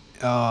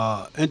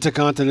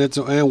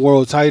Intercontinental and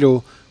World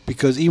title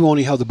because he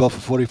only held the belt for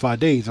 45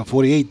 days or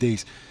 48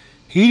 days.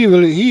 He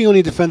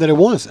only defended it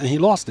once and he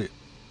lost it.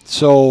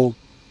 So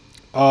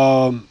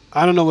I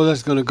don't know where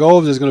that's going to go.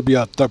 If there's going to be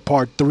a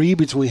part 3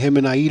 between him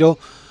and Naito.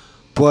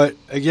 But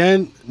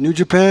again, New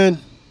Japan.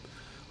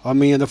 I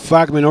mean, the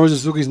fact Minoru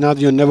Suzuki is now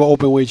your never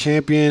open weight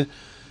champion.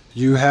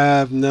 You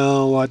have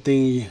now, I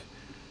think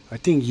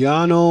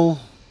Yano.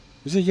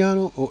 Is it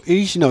Yano or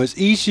Ishii? No, it's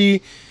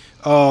Ishii,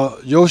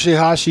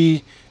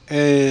 Yoshihashi,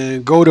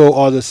 and Goto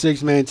are the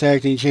 6-man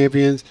tag team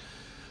champions.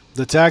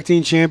 The tag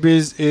team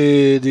champions,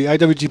 the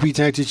IWGP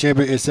tag team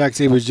champion is Zack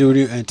Sabre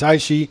Jr. and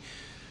Taichi.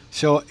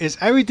 So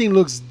everything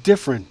looks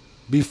different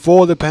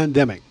before the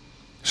pandemic.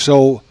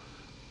 So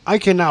I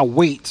cannot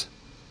wait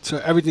till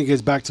everything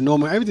gets back to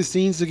normal. Everything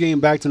seems to get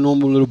back to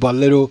normal little by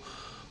little,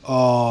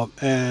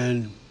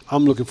 and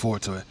I'm looking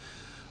forward to it.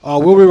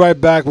 We'll be right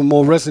back with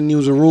more wrestling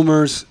news and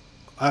rumors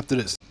after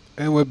this.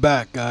 And we're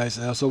back, guys.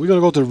 So we're going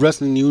to go to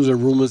wrestling news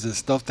and rumors and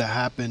stuff that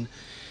happened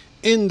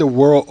in the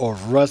world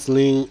of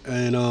wrestling.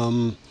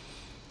 And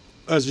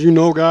as you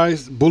know,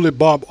 guys, Bullet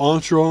Bob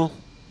Armstrong,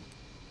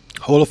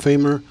 Hall of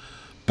Famer,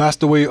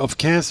 passed away of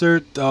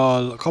cancer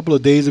a couple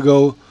of days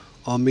ago.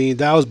 I mean,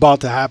 that was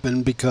about to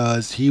happen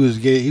because he was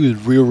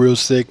real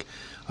sick.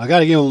 I got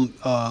to give him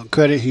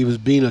credit. He was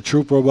being a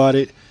trooper about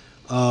it.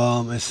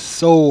 It's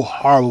so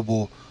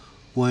horrible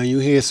when you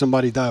hear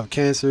somebody die of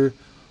cancer.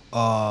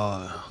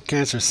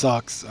 Cancer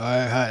sucks. I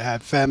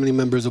had family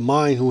members of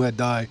mine who had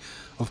died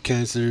of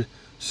cancer.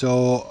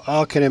 So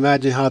I can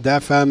imagine how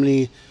that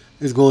family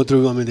is going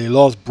through. I mean, they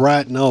lost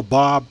Brett, now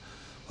Bob.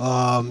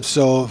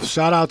 So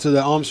shout out to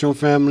the Armstrong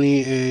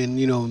family,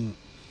 and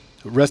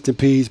rest in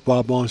peace,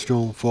 Bob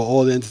Armstrong, for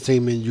all the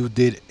entertainment you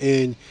did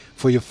and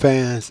for your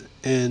fans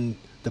in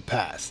the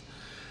past.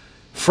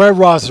 Fred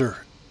Rosser,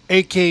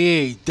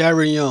 a.k.a.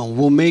 Darren Young,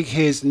 will make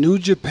his New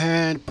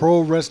Japan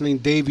Pro Wrestling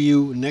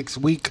debut next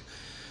week,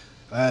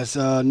 as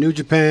New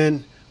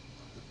Japan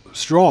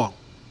Strong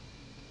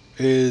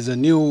is a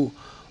new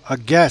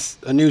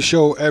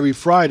show every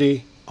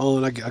Friday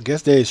on. I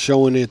guess they're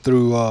showing it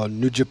through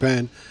New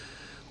Japan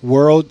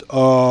World.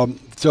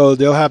 So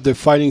they'll have the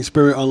Fighting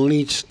Spirit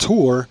Unleashed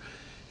tour,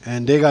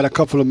 and they got a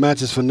couple of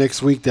matches for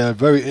next week that are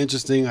very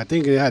interesting. I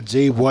think they had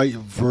Jay White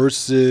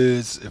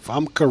versus, if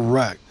I'm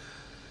correct,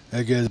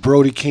 against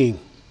Brody King.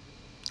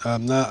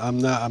 I'm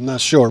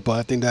not sure, but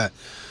I think that.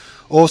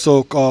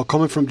 Also,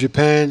 coming from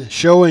Japan,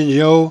 Sho and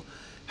Yo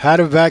had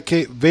to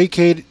vacate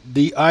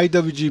the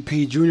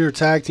IWGP Junior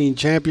Tag Team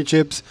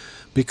Championships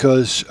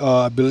because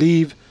I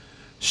believe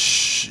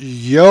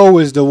Yo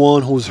is the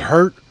one who's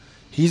hurt.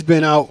 He's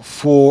been out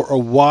for a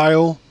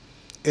while,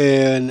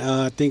 and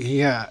I think he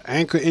had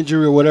ankle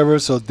injury or whatever,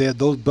 so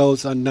those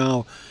belts are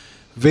now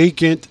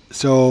vacant.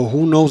 So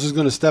who knows who's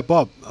going to step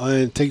up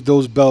and take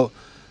those belts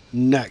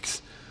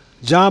next.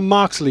 Jon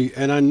Moxley,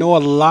 and I know a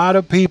lot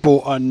of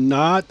people are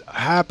not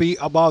happy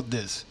about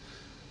this,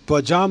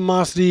 but Jon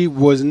Moxley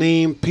was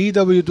named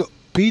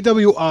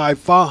PWI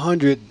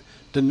 500,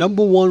 the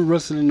number one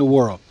wrestler in the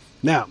world.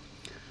 Now,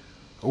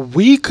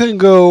 we can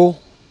go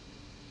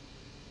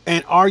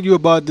and argue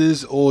about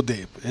this all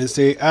day and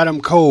say Adam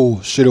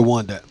Cole should have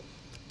won that.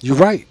 You're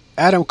right.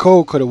 Adam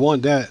Cole could have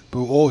won that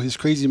with all his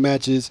crazy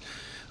matches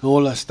and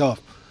all that stuff.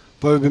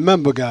 But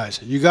remember, guys,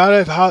 you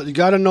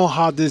gotta know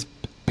how this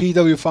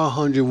PW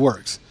 500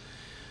 works.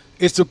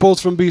 It's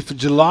supposed to be for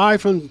July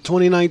from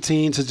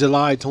 2019 to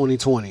July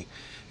 2020.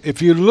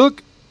 If you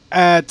look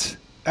at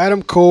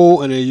Adam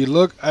Cole and then you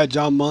look at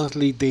Jon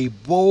Moxley, they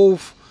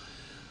both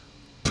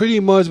pretty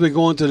much been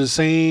going to the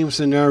same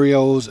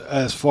scenarios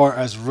as far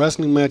as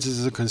wrestling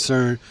matches are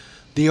concerned.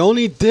 The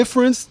only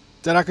difference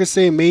that I could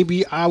say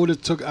maybe I would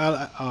have took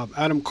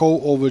Adam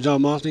Cole over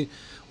Jon Moxley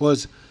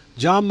was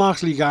Jon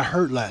Moxley got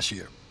hurt last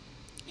year.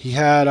 He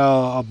had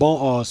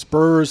a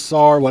spur,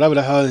 SAR, whatever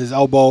the hell, in his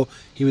elbow.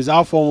 He was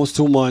out for almost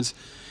 2 months.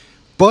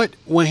 But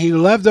when he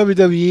left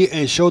WWE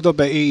and showed up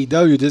at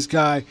AEW, this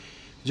guy,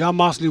 Jon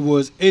Moxley,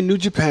 was in New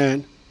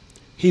Japan.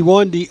 He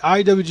won the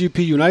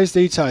IWGP United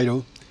States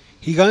title.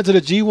 He got into the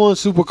G1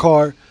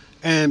 Supercard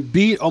and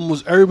beat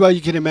almost everybody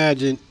you can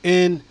imagine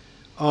in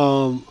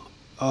Japan.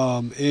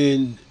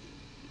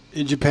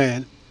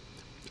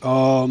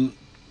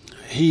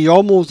 He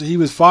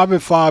was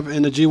 5-5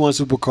 in the G1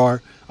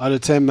 Supercard out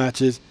of 10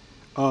 matches.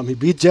 He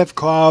beat Jeff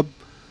Cobb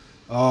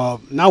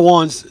not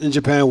once in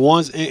Japan,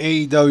 once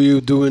in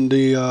AEW doing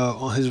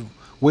on his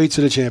way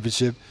to the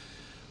championship.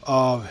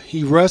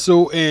 He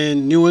wrestled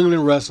in New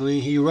England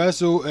Wrestling. He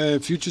wrestled in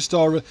Future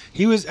Star.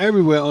 He was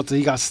everywhere until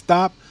he got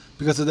stopped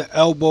because of the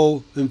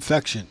elbow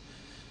infection.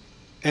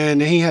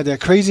 And then he had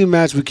that crazy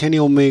match with Kenny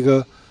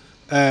Omega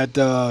at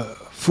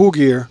Full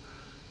Gear.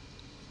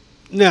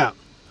 Now,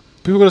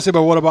 people are going to say,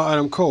 but what about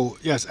Adam Cole?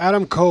 Yes,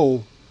 Adam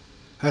Cole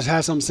has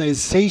had some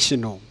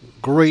sensational,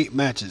 great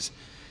matches.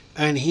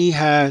 And he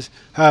has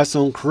had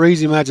some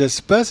crazy matches,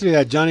 especially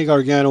that Johnny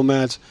Gargano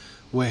match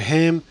with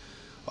him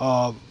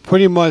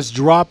pretty much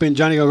dropping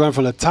Johnny Gargano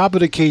from the top of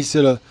the cage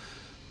to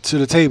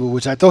the table,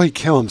 which I thought he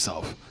killed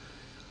himself.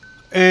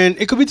 And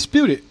it could be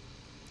disputed.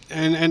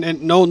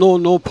 And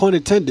no pun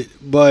intended.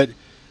 But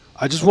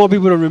I just want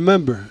people to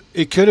remember,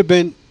 it could have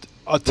been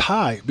a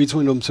tie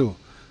between them two.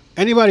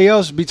 Anybody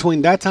else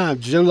between that time,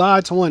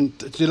 July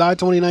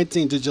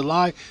 2019 to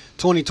July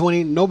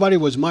 2020, nobody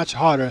was much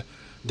harder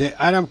than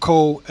Adam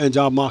Cole and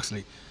Jon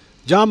Moxley.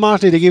 Jon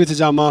Moxley, they gave it to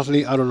Jon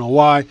Moxley. I don't know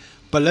why.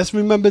 But let's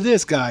remember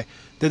this, guy,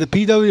 that the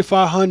PW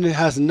 500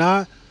 has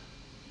not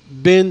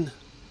been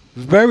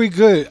very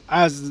good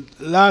as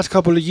the last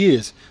couple of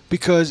years.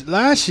 Because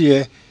last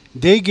year,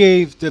 they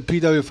gave the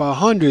PW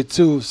 500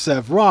 to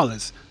Seth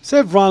Rollins.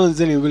 Seth Rollins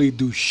didn't really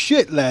do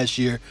shit last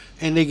year,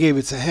 and they gave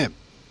it to him.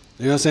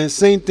 You know what I'm saying?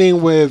 Same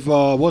thing with,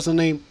 what's her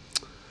name?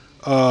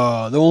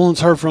 The one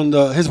who's heard from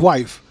his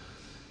wife.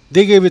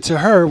 They gave it to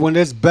her when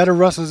there's better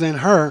wrestlers than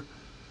her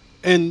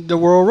in the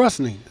world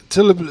wrestling.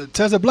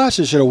 Tessa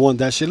Blanchard should have won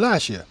that shit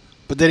last year,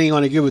 but they didn't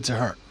want to give it to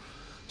her.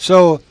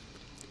 So,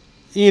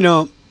 I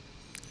know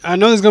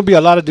there's going to be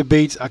a lot of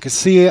debates. I can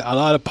see it. A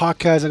lot of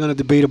podcasts are going to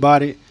debate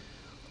about it.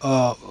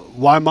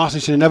 Why Moxley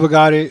should have never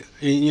got it.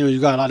 And, you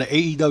got a lot of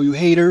AEW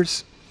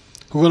haters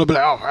who are gonna be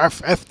like, "Oh,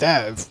 f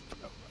that,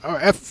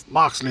 f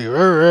Moxley,"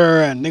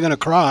 and they're gonna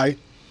cry. You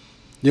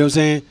know what I'm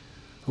saying?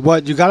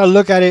 But you gotta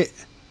look at it.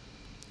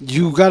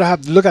 You gotta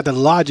have to look at the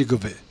logic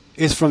of it.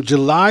 It's from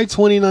July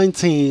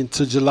 2019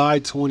 to July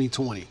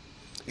 2020,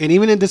 and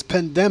even in this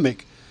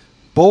pandemic,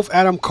 both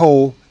Adam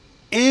Cole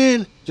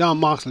and Jon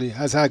Moxley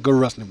has had good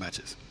wrestling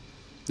matches.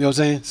 You know what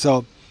I'm saying?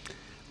 So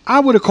I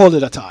would have called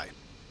it a tie.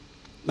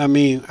 I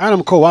mean,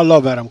 Adam Cole, I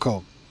love Adam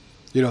Cole.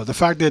 The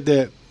fact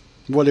that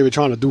what they were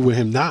trying to do with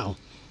him now,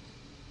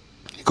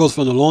 he goes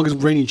from the longest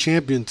reigning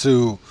champion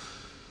to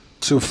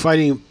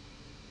fighting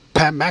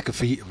Pat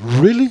McAfee.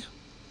 Really? You know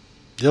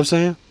what I'm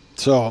saying?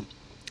 So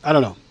I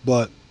don't know,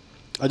 but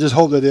I just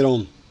hope that they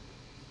don't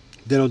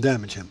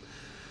damage him.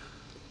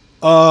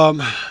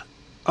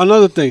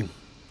 Another thing.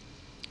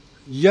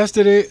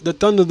 Yesterday, the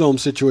Thunderdome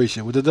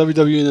situation with the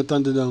WWE and the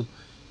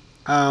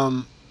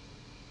Thunderdome.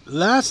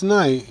 Last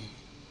night,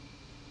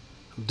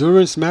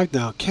 during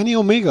SmackDown, Kenny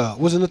Omega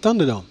was in the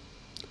Thunderdome.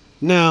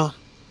 Now,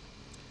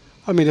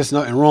 I mean, there's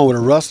nothing wrong with a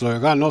wrestler.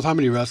 God knows how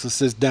many wrestlers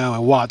sit down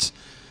and watch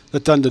the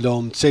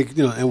Thunderdome,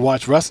 and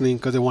watch wrestling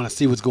because they want to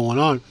see what's going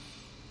on.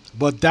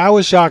 But that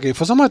was shocking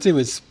for somebody to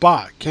even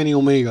spot Kenny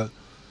Omega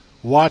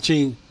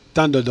watching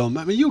Thunderdome.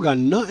 I mean, you got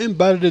nothing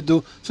better to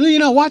do. So you're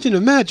not watching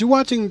the match. You're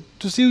watching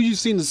to see who you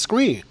see on the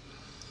screen.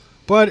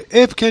 But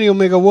if Kenny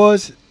Omega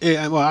was,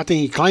 well, I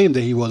think he claimed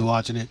that he was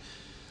watching it.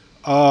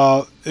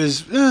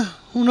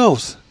 Who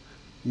knows?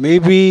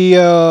 Maybe he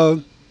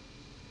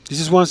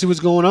just wants to see what's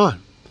going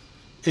on.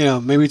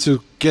 Maybe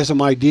to get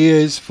some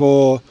ideas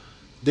for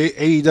the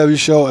AEW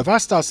show. If I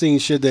start seeing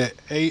shit that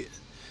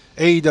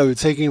AEW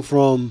taking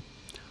from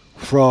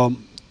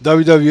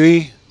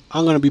WWE,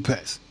 I'm gonna be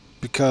pissed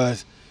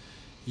because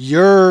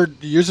you're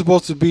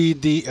supposed to be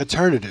the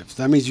alternatives.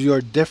 That means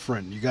you're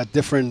different. You got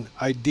different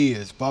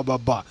ideas. Blah blah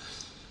blah.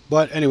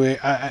 But anyway,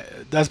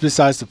 that's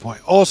besides the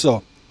point.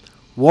 Also,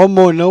 one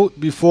more note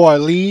before I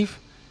leave.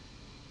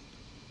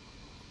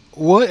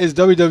 What is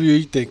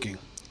WWE thinking?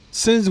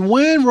 Since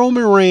when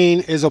Roman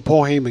Reigns is a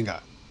Paul Heyman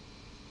guy?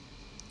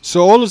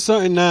 So all of a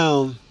sudden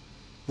now,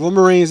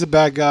 Roman Reigns is a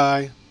bad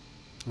guy.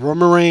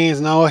 Roman Reigns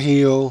is now a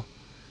heel.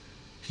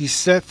 He's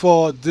set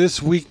for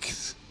this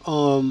week's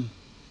a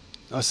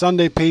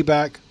Sunday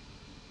Payback.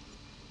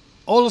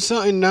 All of a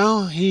sudden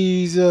now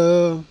he's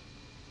with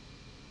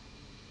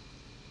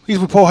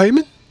Paul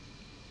Heyman.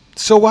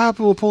 So what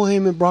happened with Paul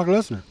Heyman and Brock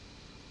Lesnar?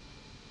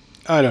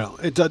 I don't know.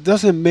 It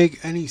doesn't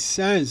make any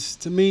sense.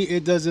 To me,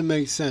 it doesn't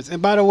make sense.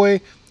 And by the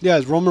way,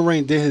 yes, Roman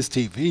Reigns did his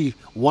teeth. He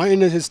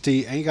whitened his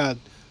teeth and he got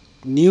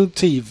new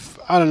teeth.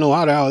 I don't know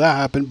how the hell that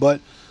happened, but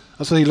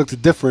I saw he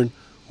looked different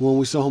when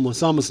we saw him on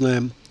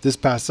SummerSlam this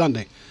past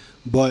Sunday.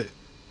 But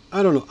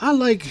I don't know. I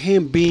like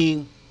him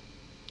being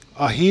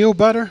a heel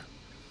better.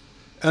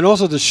 And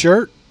also the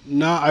shirt.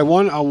 Now I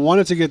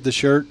wanted to get the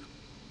shirt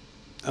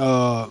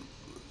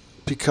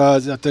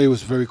because I thought it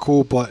was very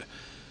cool, but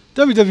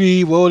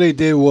WWE, what they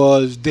did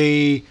was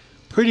they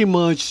pretty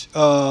much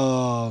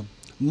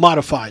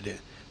modified it.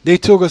 They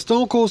took a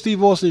Stone Cold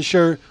Steve Austin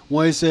shirt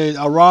when it said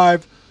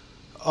 "Arrive,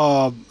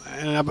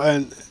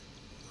 and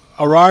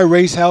arrive,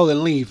 race hell,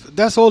 and leave."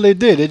 That's all they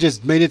did. They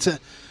just made it. It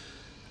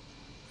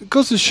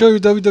goes to show you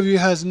WWE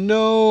has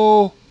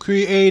no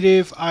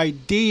creative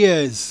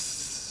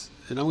ideas,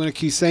 and I'm gonna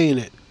keep saying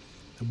it.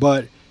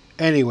 But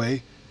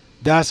anyway,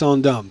 that's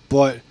on them.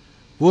 But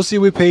we'll see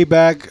with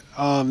Payback.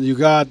 You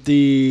got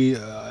the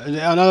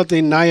another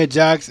thing, Nia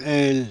Jax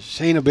and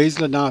Shayna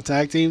Baszler now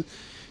tag team.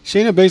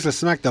 Shayna Baszler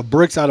smacked the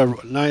bricks out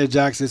of Nia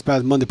Jax this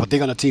past Monday, but they're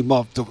gonna team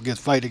up to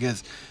fight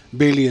against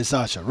Bayley and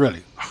Sasha.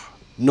 Really,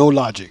 no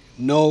logic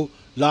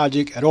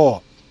at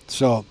all.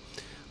 So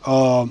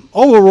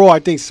overall, I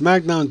think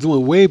SmackDown is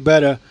doing way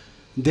better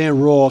than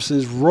Raw,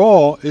 since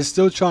Raw is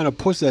still trying to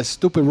push that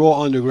stupid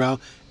Raw Underground,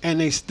 and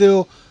they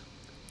still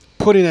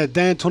putting that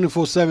damn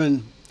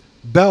 24/7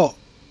 belt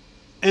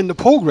in the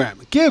program.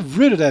 Get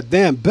rid of that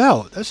damn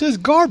belt. That's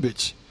just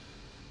garbage.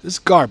 It's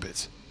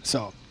garbage.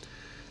 So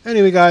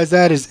anyway, guys,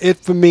 that is it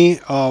for me.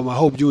 I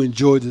hope you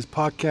enjoyed this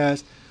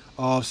podcast.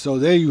 So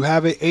there you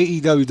have it.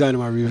 AEW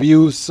Dynamite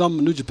review, some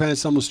New Japan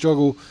Summer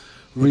Struggle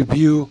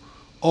review,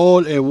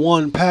 all in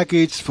one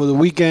package for the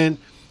weekend.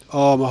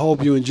 I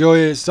hope you enjoy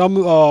it. Some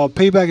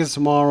Payback is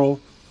tomorrow,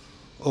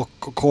 of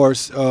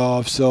course.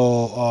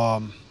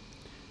 So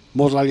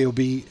most likely it'll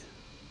be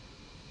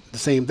the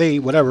same day,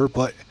 whatever.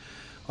 But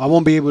I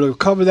won't be able to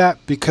cover that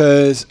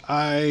because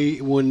I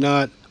will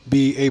not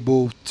be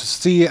able to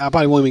see it. I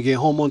probably won't even get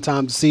home on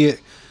time to see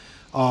it.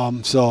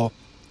 But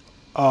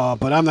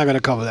I'm not going to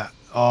cover that.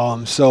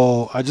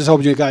 So I just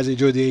hope you guys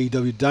enjoyed the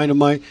AEW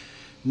Dynamite.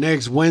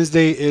 Next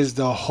Wednesday is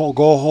the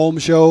Go Home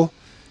show,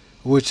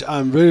 which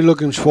I'm really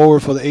looking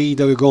forward for the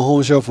AEW Go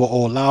Home show for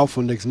All Out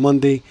for next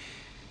Monday,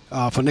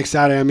 for next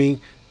Saturday, I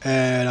mean.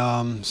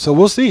 And so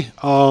we'll see.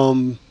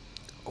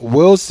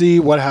 We'll see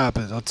what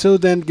happens. Until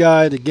then,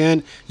 guys,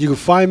 again, you can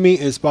find me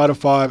in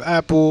Spotify,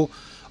 Apple,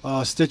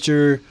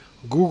 Stitcher,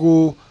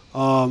 Google.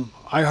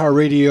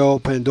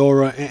 iHeartRadio,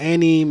 Pandora, and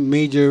any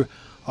major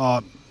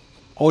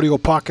audio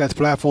podcast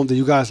platform that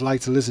you guys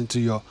like to listen to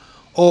your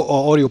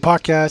audio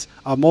podcast.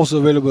 I'm also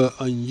available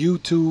on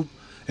YouTube.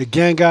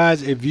 Again,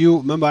 guys, if you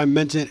remember, I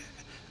mentioned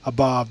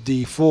about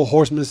the Four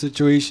Horsemen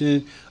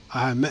situation.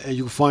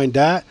 You can find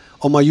that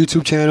on my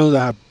YouTube channel.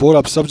 I have brought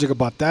up subject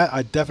about that.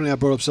 I definitely have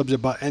brought up subject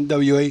about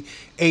NWA,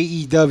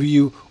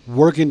 AEW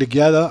working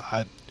together.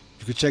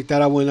 You can check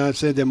that out when I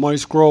said that Marty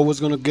Scurll was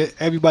going to get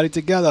everybody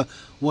together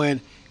when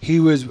he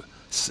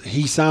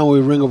signed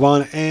with Ring of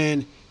Honor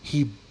and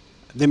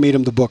they made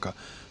him the booker.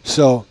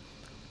 So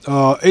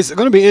it's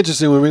going to be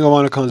interesting when Ring of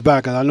Honor comes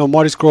back. I know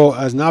Marty Scurll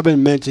has not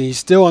been mentioned. He's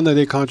still under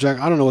their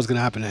contract. I don't know what's going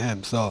to happen to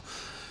him. So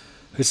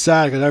it's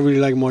sad because I really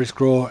like Marty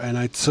Scurll, and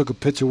I took a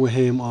picture with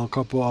him on a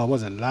couple,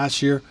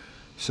 last year.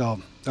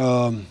 So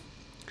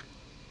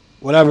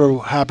whatever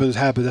happens.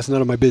 That's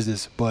none of my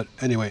business. But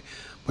anyway.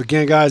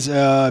 Again, guys,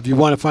 if you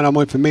want to find out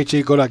more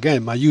information, go to,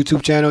 again, my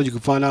YouTube channel. You can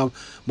find out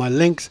my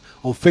links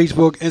on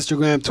Facebook,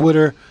 Instagram,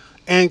 Twitter,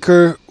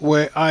 Anchor,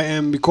 where I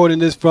am recording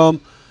this from.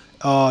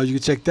 You can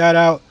check that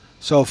out.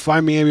 So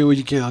find me everywhere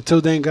you can.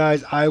 Until then,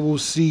 guys, I will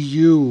see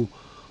you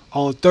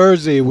on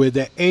Thursday with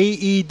the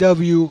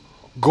AEW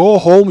Go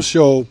Home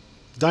Show,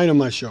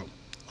 Dynamite show.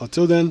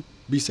 Until then,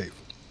 be safe.